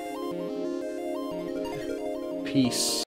 Peace.